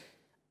that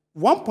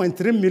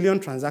 1.3 million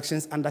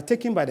transactions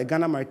undertaken by the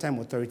Ghana Maritime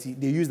Authority,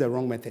 they used the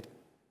wrong method.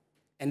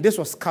 And this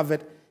was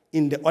covered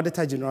in the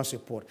Auditor General's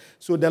report.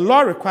 So the law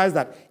requires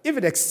that if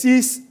it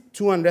exceeds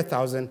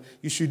 200,000,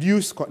 you should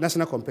use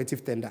national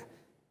competitive tender.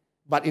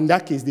 But in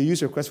that case, they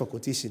use request for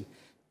quotation.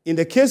 In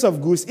the case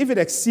of goods, if it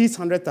exceeds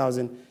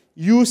 100,000,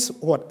 use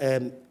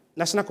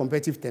national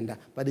competitive tender,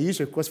 but they use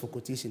request for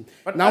quotation.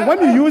 But now,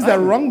 when you use the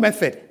wrong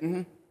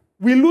method,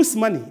 we lose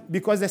money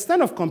because the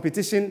standard of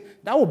competition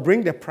that will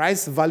bring the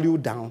price value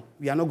down.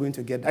 We are not going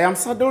to get that. I am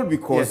saddled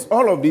because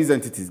all of these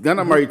entities,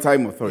 Ghana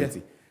Maritime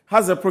Authority,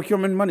 has a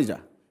procurement manager.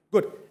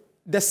 Good.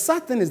 The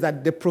sad thing is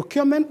that the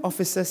procurement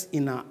officers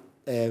in our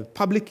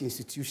public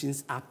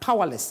institutions are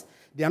powerless.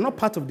 They are not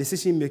part of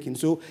decision-making.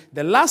 So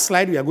the last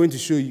slide we are going to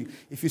show you,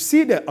 if you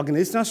see the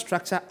organizational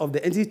structure of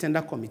the entity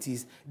tender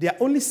committees, they are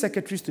only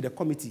secretaries to the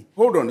committee.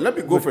 Hold on. Let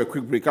me go for a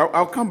quick break.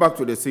 I'll come back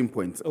to the same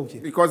point. Okay.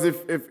 Because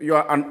if you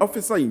are an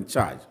officer in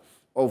charge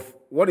of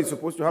what is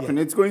supposed to happen,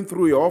 it's going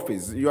through your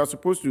office. You are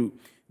supposed to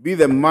be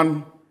the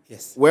man.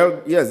 Yes.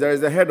 Well, yes, there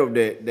is the head of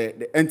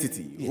the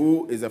entity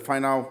who is the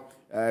final,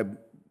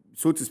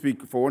 so to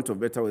speak, for want of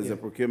better, is the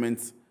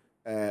procurement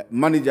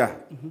manager.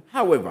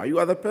 However, you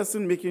are the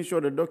person making sure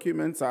the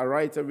documents are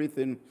right,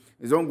 everything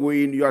is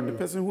ongoing. You are the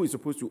person who is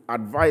supposed to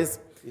advise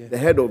the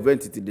head of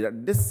entity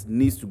that this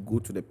needs to go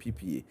to the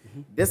PPA.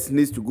 This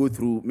needs to go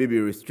through maybe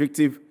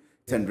restrictive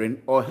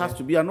tendering or has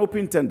to be an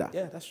open tender.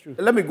 Yeah, that's true.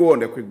 Let me go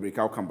on a quick break.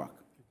 I'll come back.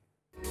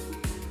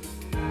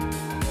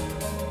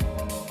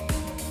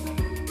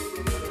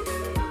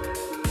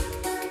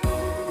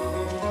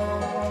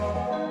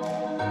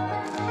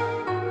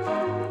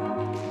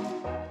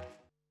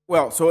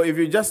 Well, so if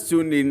you just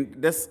tuned in,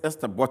 that's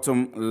the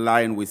bottom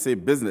line. We say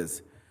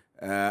business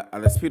at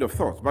the speed of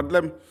thought. But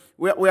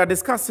we are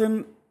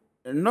discussing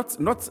not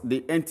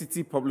the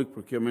entity Public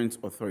Procurement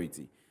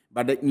Authority,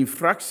 but the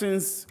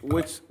infractions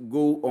which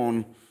go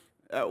on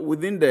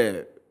within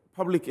the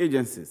public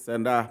agencies.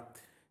 And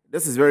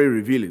this is very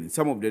revealing.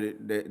 Some of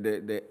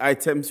the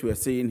items we are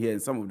seeing here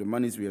and some of the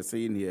monies we are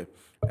seeing here.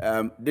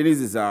 Dennis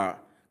is our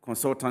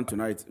consultant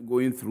tonight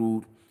going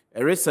through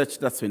a research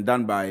that's been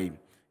done by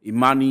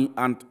Imani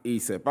and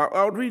ASAP.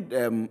 I'll read,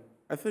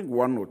 I think,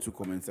 one or two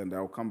comments, and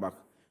I'll come back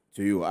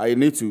to you. I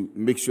need to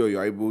make sure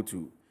you're able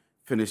to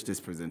finish this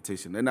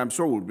presentation, and I'm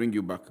sure we'll bring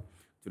you back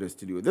to the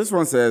studio. This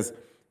one says,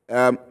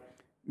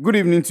 good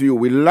evening to you.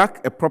 We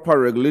lack a proper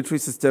regulatory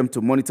system to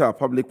monitor our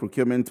public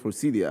procurement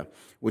procedure,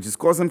 which is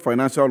causing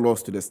financial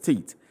loss to the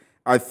state.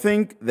 I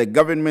think the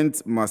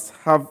government must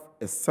have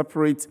a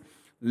separate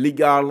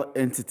legal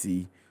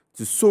entity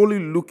to solely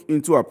look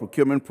into our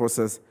procurement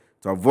process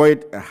to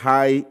avoid a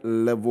high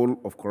level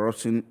of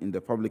corruption in the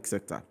public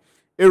sector.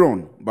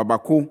 Aaron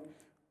Babako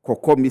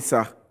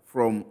Kokomisa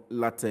from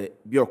Latte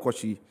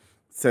Biokoshi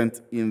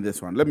sent in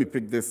this one. Let me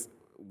pick this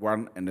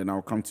one and then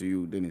I'll come to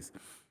you, Dennis.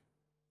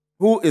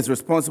 Who is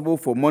responsible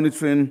for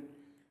monitoring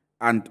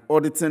and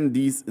auditing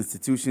these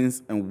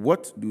institutions, and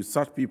what do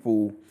such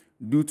people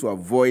do to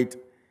avoid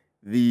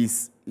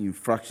these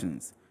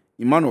infractions?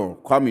 Emmanuel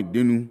Kwame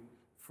Denu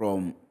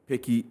from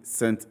Peki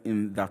sent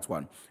in that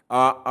one.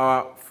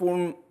 Our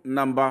phone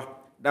number,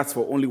 that's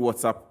for only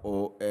WhatsApp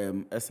or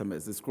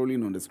SMS, is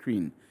scrolling on the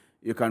screen.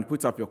 You can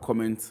put up your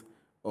comment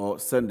or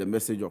send a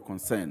message or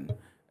concern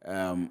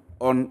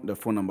on the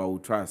phone number. We'll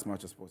try as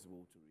much as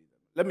possible to read them.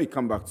 Let me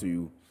come back to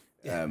you,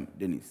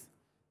 Dennis.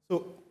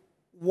 So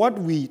what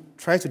we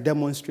try to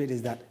demonstrate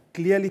is that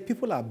clearly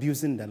people are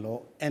abusing the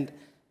law, and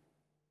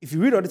if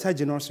you read Auditor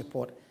General's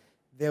report,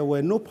 there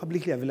were no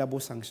publicly available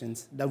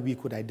sanctions that we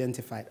could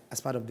identify as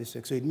part of this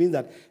work. So it means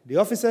that the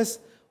officers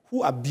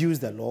who abuse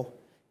the law,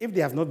 if they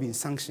have not been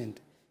sanctioned,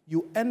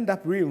 you end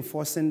up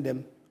reinforcing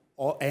them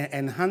or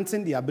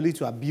enhancing the ability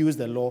to abuse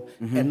the law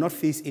and not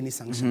face any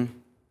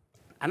sanction.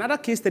 Another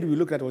case that we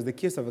looked at was the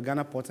case of the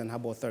Ghana Ports and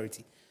Harbour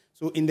Authority.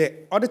 So in the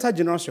Auditor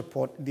General's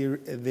report,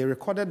 they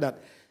recorded that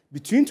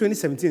between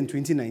 2017 and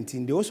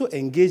 2019, they also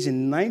engaged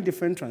in 9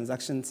 different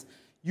transactions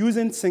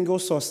using single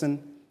sourcing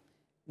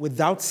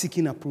without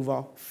seeking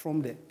approval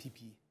from the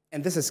PPE.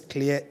 And this is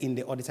clear in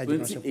the Auditor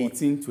General's report.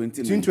 2018,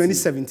 2019. Between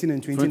 2017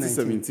 and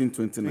 2019.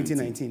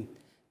 2019.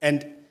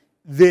 And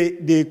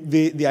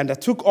they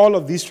undertook all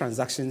of these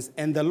transactions,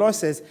 and the law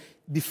says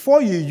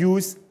before you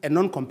use a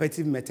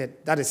non-competitive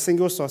method, that is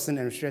single sourcing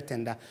and restricted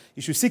tender,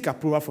 you should seek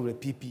approval from the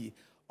PPE.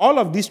 All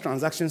of these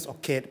transactions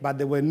occurred, but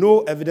there were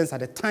no evidence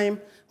at the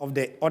time of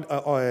the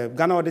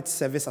Ghana Audit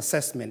Service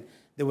assessment.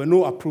 There were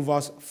no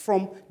approvals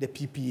from the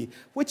PPE,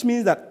 which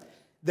means that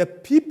the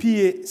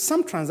PPA,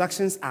 some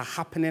transactions are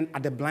happening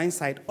at the blind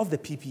side of the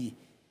PPE.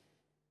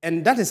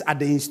 And that is at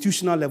the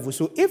institutional level.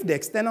 So if the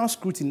external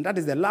scrutiny, that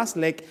is the last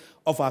leg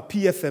of our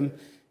PFM,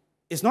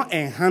 is not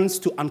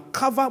enhanced to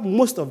uncover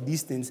most of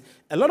these things,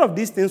 a lot of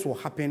these things will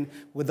happen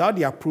without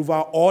the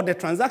approval, or the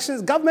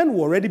transactions, government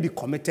will already be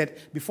committed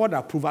before the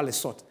approval is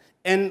sought.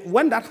 And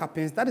when that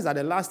happens, that is at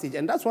the last stage.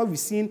 And that's why we've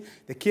seen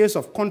the case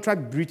of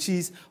contract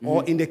breaches,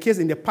 or in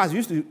the past, we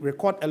used to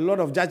record a lot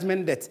of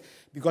judgment debts,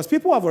 because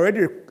people have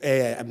already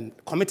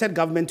committed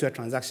government to a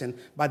transaction,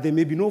 but there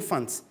may be no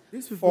funds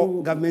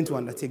for government to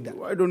undertake that.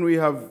 Why don't we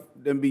have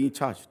them being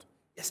charged?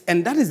 Yes,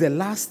 and that is the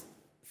last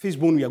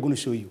fishbone we are going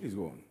to show you. Please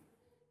go on.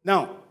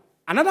 Now,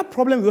 another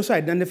problem we also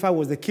identified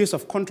was the case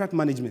of contract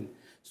management.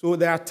 So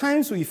there are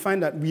times we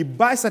find that we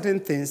buy certain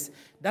things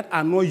that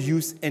are not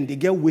used and they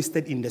get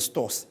wasted in the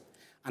stores.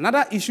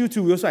 Another issue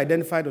too we also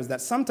identified was that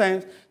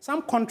sometimes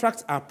some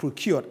contracts are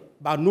procured,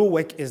 but no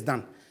work is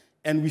done.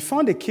 And we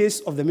found a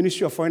case of the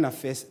Ministry of Foreign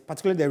Affairs,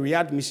 particularly the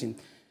Riyadh mission.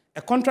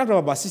 A contract of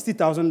about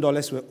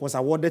 $60,000 was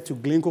awarded to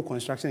Glencoe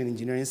Construction and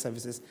Engineering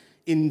Services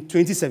in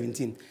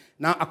 2017.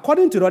 Now,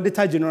 according to the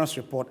Auditor General's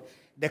report,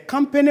 the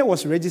company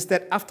was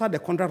registered after the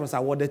contract was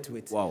awarded to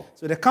it. Wow.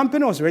 So the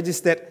company was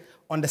registered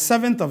on the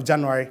 7th of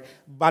January,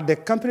 but the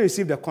company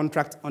received the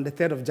contract on the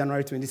 3rd of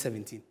January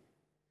 2017.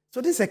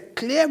 So this is a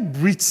clear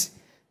breach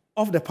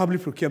of the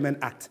Public Procurement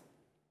Act.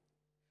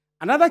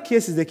 Another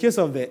case is the case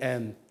of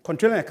the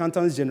Comptroller and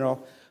Accountants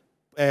General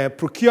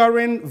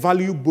procuring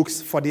value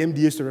books for the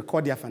MDAs to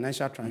record their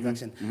financial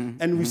transaction.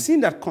 And we've seen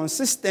that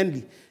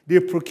consistently. They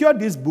procure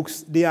these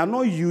books, they are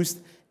not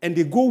used, and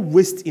they go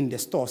waste in the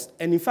stores.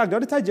 And in fact, the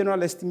Auditor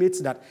General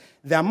estimates that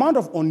the amount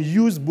of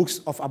unused books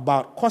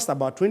cost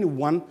about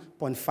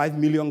 21.5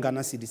 million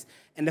Ghana cedis.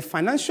 And the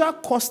financial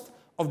cost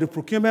of the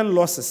procurement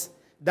losses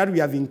that we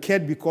have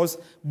incurred because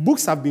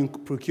books have been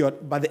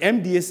procured, but the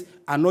MDAs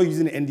are not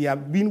using it and they are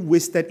being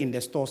wasted in the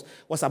stores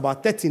was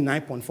about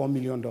 $39.4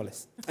 million.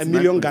 A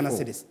million Ghana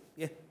cedis.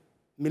 Yeah,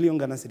 million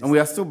Ghana cedis. And we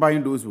are still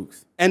buying those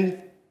books.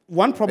 And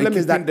one problem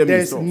is that there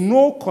is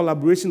no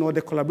collaboration, or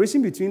the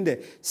collaboration between the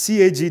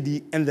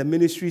CAGD and the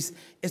ministries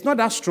is not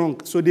that strong.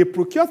 So they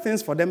procure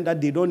things for them that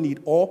they don't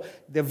need, or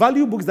the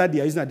value books that they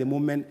are using at the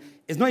moment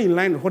is not in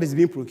line with what is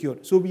being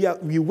procured. So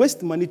we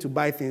waste money to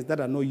buy things that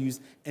are not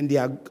used, and they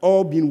are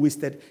all being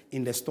wasted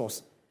in the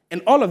stores.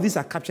 And all of these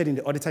are captured in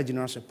the Auditor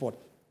General's report.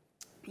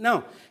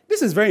 Now,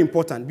 this is very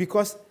important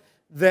because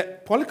the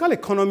political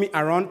economy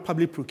around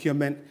public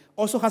procurement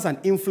also has an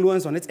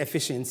influence on its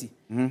efficiency.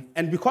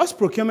 And because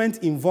procurement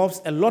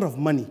involves a lot of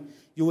money,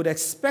 you would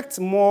expect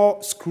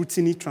more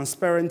scrutiny,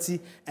 transparency,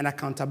 and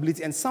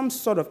accountability, and some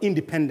sort of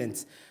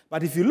independence.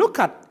 But if you look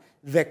at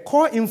the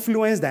core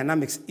influence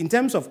dynamics in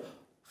terms of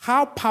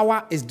how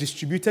power is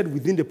distributed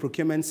within the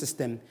procurement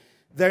system,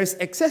 there is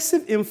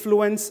excessive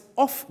influence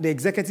of the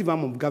executive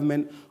arm of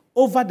government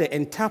over the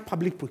entire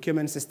public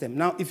procurement system.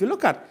 Now, if you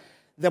look at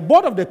the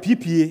board of the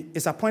PPA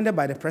is appointed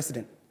by the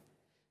president.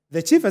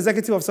 The chief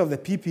executive officer of the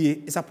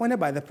PPA is appointed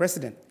by the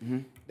president.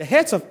 The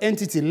heads of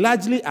entity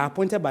largely are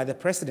appointed by the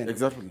president.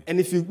 Exactly. And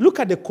if you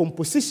look at the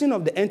composition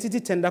of the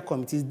entity tender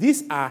committees,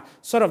 these are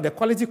sort of the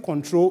quality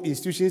control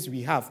institutions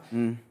we have.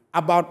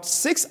 About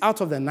 6 out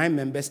of the 9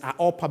 members are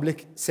all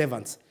public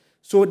servants.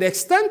 So the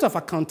extent of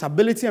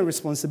accountability and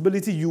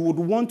responsibility you would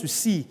want to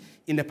see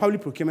in the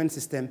public procurement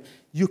system,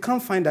 you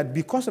can't find that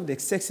because of the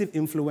excessive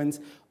influence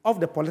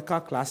of the political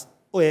class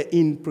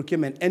in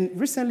procurement. And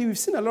recently, we've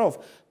seen a lot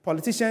of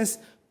politicians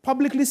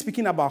publicly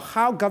speaking about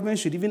how government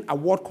should even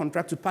award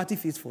contract to party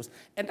faithfuls.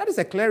 And that is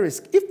a clear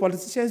risk. If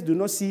politicians do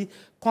not see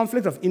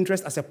conflict of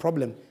interest as a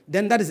problem,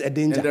 then that is a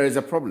danger. And there is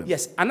a problem.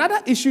 Yes. Another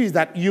issue is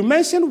that you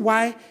mentioned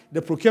why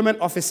the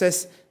procurement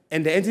officers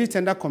and the entity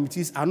tender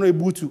committees are not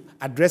able to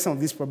address some of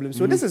these problems.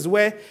 So this is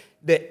where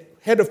the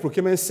head of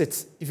procurement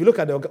sits. If you look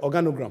at the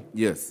organogram,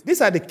 yes,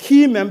 these are the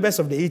key members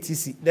of the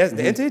ETC.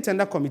 The entity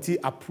tender committee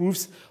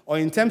approves, or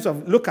in terms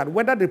of look at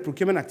whether the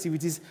procurement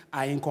activities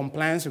are in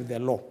compliance with the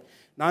law.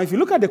 Now, if you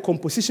look at the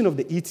composition of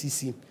the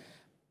ETC,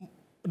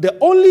 the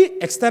only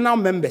external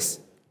members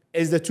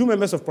is the 2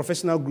 members of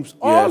professional groups.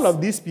 All of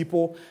these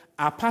people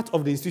are part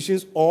of the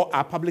institutions or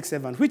are public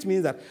servants, which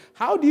means that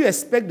how do you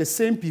expect the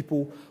same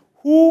people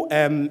who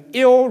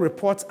ill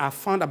reports are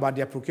found about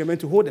their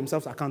procurement to hold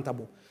themselves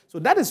accountable? So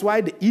that is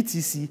why the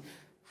ETC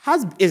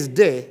is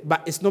there,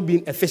 but it's not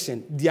being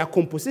efficient. Their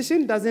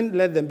composition doesn't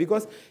let them,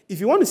 because if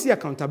you want to see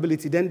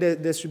accountability, then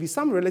there should be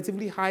some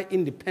relatively high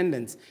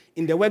independence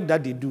in the work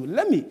that they do.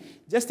 Let me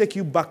just take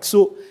you back.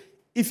 So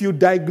if you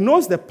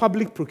diagnose the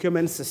public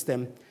procurement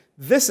system,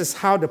 this is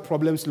how the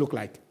problems look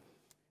like.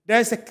 There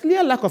is a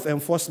clear lack of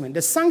enforcement.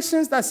 The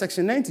sanctions, that's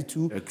Section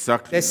 92,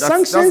 exactly. The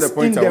sanctions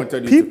in the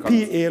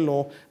PPA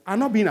law are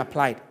not being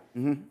applied.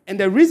 And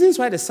the reasons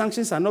why the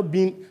sanctions are not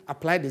being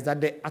applied is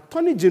that the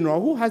Attorney General,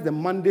 who has the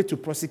mandate to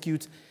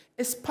prosecute,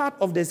 is part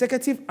of the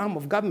executive arm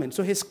of government.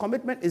 So his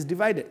commitment is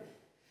divided.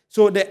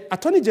 So the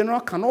Attorney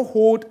General cannot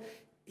hold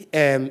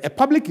a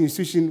public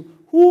institution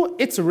who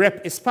its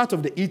rep is part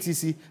of the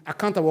ETC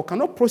accountable,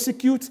 cannot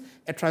prosecute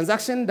a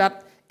transaction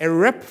that a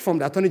rep from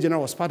the Attorney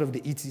General was part of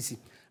the ETC.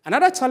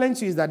 Another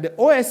challenge is that the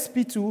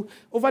OSP2,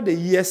 over the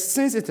years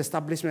since its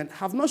establishment,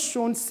 have not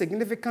shown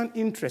significant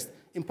interest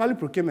in public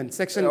procurement.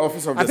 Section, the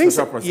Office of the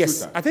Special Prosecutor.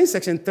 Yes, I think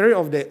Section 3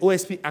 of the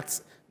OSP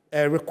Act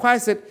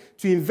requires it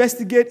to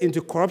investigate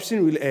into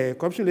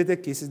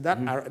corruption-related cases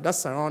that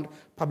surround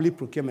public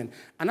procurement.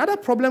 Another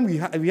problem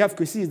we have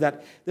to see is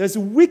that there's a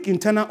weak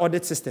internal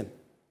audit system.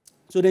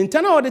 So the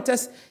internal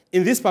auditors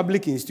in these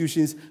public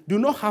institutions do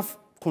not have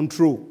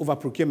control over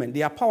procurement.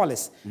 They are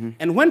powerless.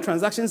 And when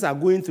transactions are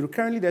going through,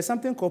 currently there's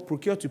something called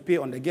procure to pay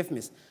on the gift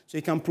miss. So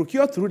you can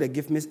procure through the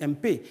gift miss and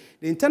pay.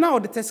 The internal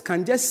auditors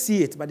can just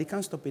see it, but they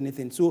can't stop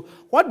anything. So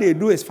what they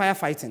do is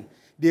firefighting.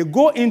 They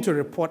go in to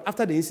report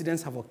after the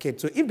incidents have occurred.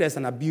 So if there's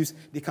an abuse,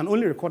 they can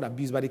only record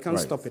abuse, but they can't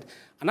stop it.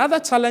 Another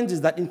challenge is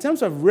that in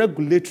terms of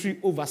regulatory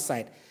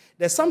oversight,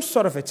 there's some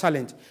sort of a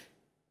challenge.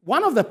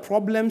 One of the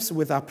problems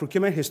with our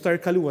procurement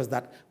historically was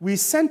that we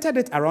centered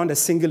it around a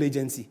single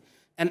agency.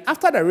 And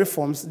after the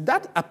reforms,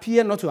 that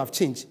appeared not to have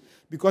changed.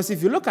 Because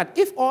if you look at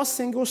if all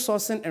single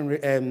sourcing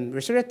and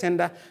restricted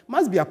tender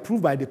must be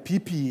approved by the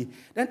PPA,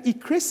 then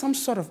it creates some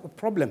sort of a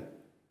problem.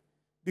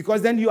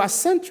 Because then you are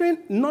centering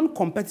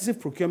non-competitive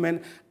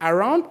procurement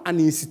around an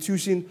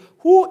institution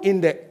who,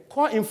 in the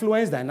core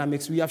influence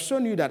dynamics, we have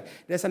shown you that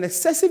there's an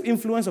excessive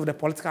influence of the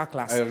political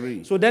class. I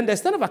agree. So then the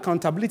extent of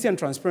accountability and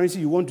transparency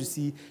you want to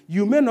see,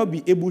 you may not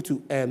be able to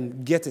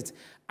get it.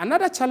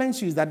 Another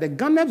challenge is that the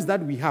GANEPs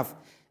that we have,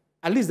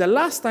 at least the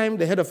last time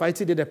the head of IT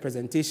did a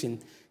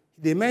presentation,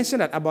 they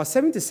mentioned that about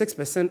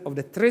 76% of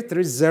the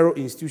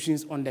 330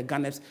 institutions on the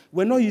GANEPs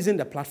were not using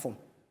the platform.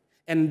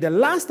 And the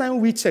last time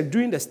we checked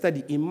during the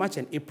study in March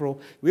and April,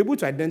 we were able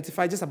to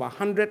identify just about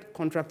 100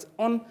 contracts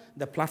on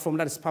the platform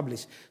that is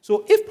published.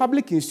 So if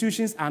public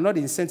institutions are not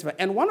incentivized,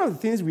 and one of the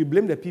things we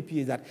blame the PPA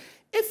is that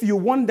if you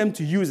want them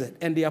to use it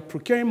and they are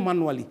procuring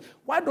manually,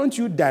 why don't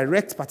you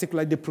direct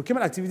particularly the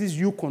procurement activities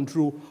you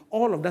control,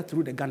 all of that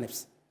through the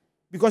GANEPs?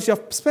 Because you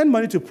have spent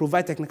money to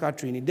provide technical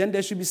training, then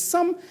there should be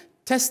some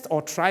test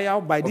or trial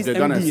by these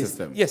MDAs.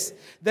 System. Yes.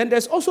 Then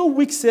there's also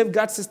weak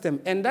safeguard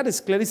system, and that is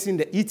clearly seen in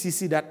the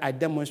ETC that I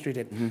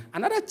demonstrated.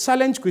 Another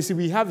challenge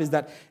we have is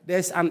that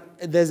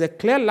there's a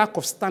clear lack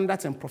of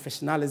standards and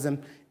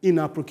professionalism in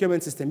our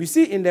procurement system. You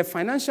see, in the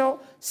financial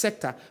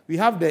sector, we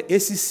have the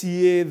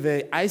ACCA,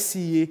 the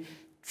ICA,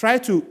 try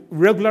to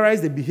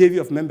regularize the behavior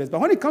of members. But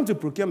when it comes to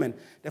procurement,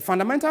 the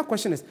fundamental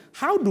question is,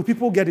 how do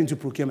people get into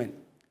procurement?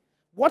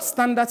 What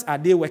standards are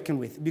they working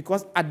with?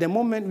 Because at the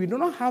moment, we do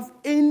not have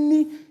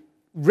any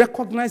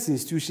recognized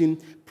institution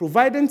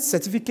providing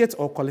certificates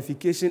or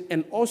qualification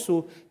and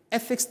also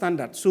ethics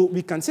standards. So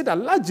we can say that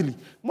largely,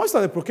 most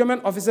of the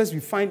procurement officers we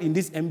find in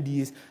these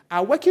MDAs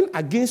are working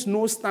against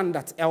no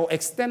standards or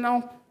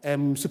external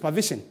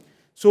supervision.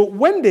 So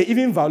when they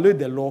even violate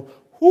the law,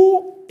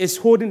 who is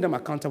holding them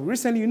accountable?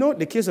 Recently, you know,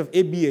 the case of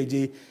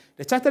ABAJ,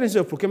 the Chartered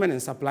Institute of Procurement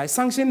and Supply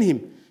sanctioned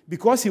him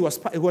because he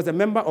was a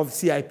member of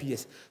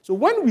CIPS. So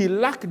when we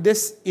lack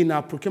this in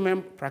our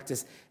procurement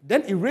practice,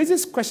 then it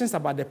raises questions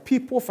about the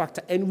people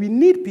factor, and we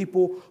need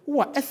people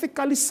who are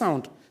ethically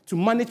sound to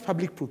manage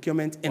public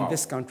procurement in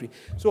this country.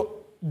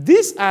 So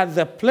these are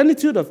the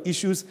plenitude of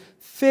issues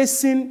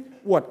facing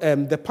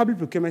the public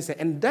procurement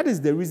sector, and that is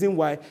the reason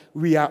why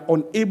we are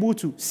unable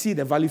to see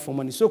the value for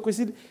money. So,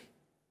 Kwesi,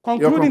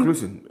 your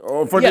conclusion.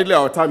 Unfortunately,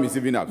 our time is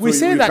even up. We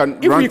say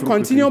that if we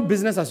continue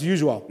business as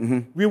usual,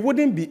 we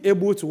wouldn't be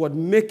able to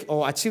make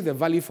or achieve the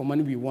value for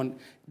money we want.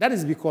 That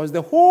is because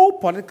the whole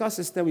political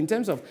system, in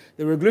terms of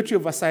the regulatory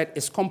oversight,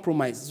 is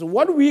compromised. So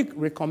what we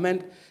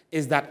recommend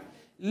is that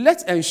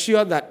let's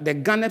ensure that the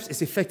GANEPs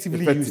is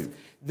effectively used.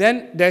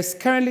 Then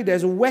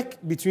there's work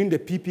between the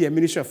PP and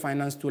Ministry of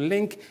Finance to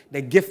link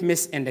the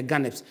GIFMIS and the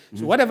GANEPs.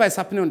 So whatever is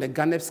happening on the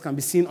GANEPs can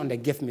be seen on the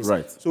GIFMIS.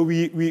 Right. So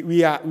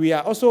we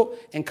are also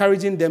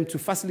encouraging them to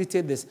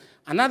facilitate this.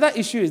 Another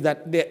issue is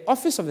that the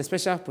Office of the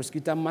Special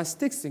Prosecutor must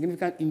take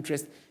significant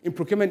interest in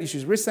procurement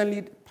issues.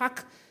 Recently,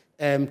 PAC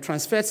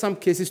transferred some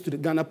cases to the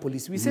Ghana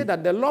Police. We say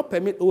that the law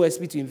permits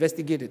OSP to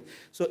investigate it.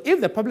 So if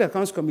the Public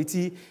Accounts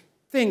Committee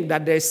think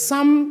that there's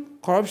some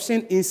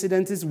corruption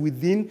incidents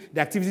within the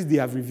activities they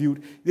have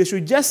reviewed, they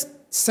should just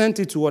send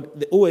it to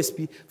the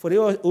OSP for the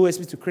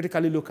OSP to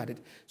critically look at it.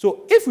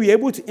 So if we're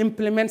able to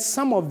implement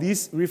some of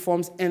these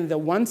reforms and the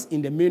ones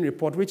in the main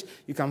report, which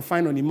you can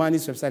find on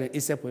Imani's website and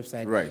ASEP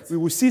website, we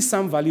will see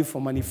some value for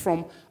money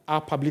from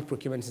our public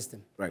procurement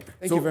system. Right.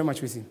 Thank you very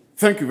much, Kwesi.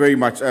 Thank you very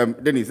much.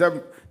 Dennis,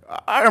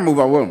 I am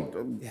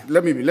overwhelmed.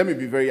 Let me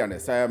be very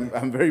honest.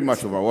 I'm very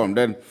much overwhelmed.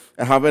 And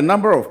I have a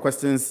number of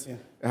questions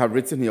I have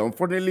written here.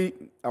 Unfortunately,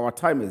 our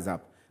time is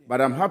up.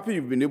 But I'm happy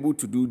you've been able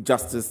to do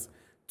justice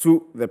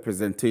to the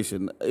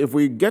presentation. If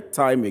we get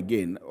time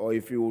again, or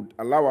if you would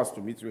allow us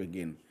to meet you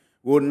again,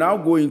 we'll now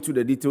go into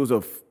the details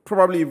of,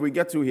 probably if we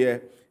get to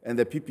here and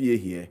the PPA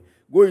here,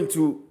 go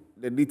into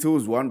the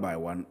details one by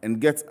one and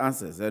get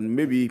answers. And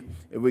maybe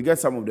if we get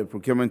some of the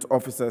procurement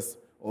officers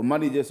or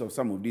managers of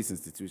some of these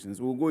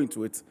institutions, we'll go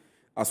into it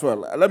as well.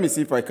 Let me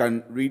see if I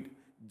can read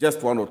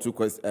just one or two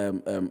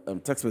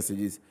text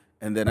messages,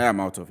 and then I am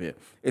out of here.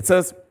 It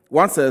says,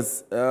 one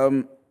says,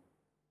 good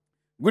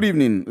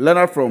evening,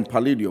 Leonard from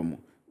Palladium.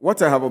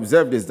 What I have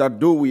observed is that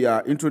though we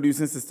are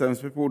introducing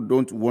systems, people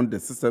don't want the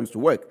systems to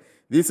work.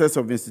 These sets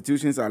of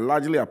institutions are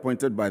largely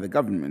appointed by the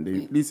government.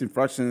 The police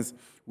infractions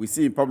we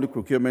see in public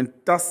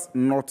procurement does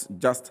not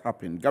just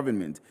happen.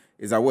 Government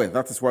is aware.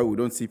 That is why we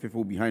don't see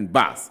people behind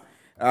bars.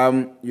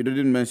 You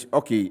didn't mention,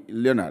 okay,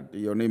 Leonard,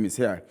 your name is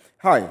here.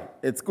 Hi,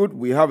 it's good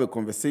we have a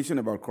conversation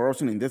about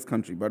corruption in this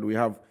country, but we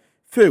have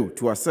failed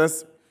to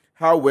assess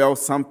how well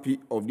some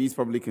of these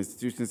public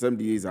institutions,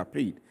 MDAs, are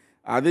paid.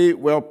 Are they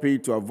well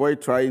paid to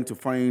avoid trying to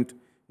find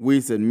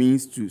ways and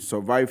means to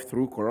survive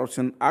through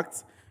corruption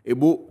acts?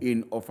 Ebo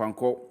in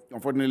Ofanko.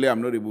 Unfortunately,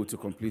 I'm not able to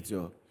complete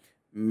your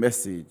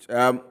message.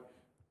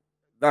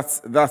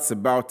 That's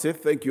about it.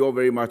 Thank you all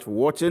very much for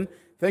watching.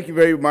 Thank you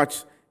very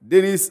much.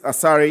 Dennis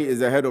Asare is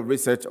the head of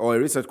research or a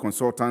research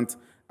consultant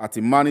at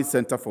Imani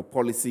Center for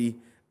Policy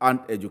and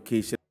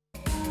Education.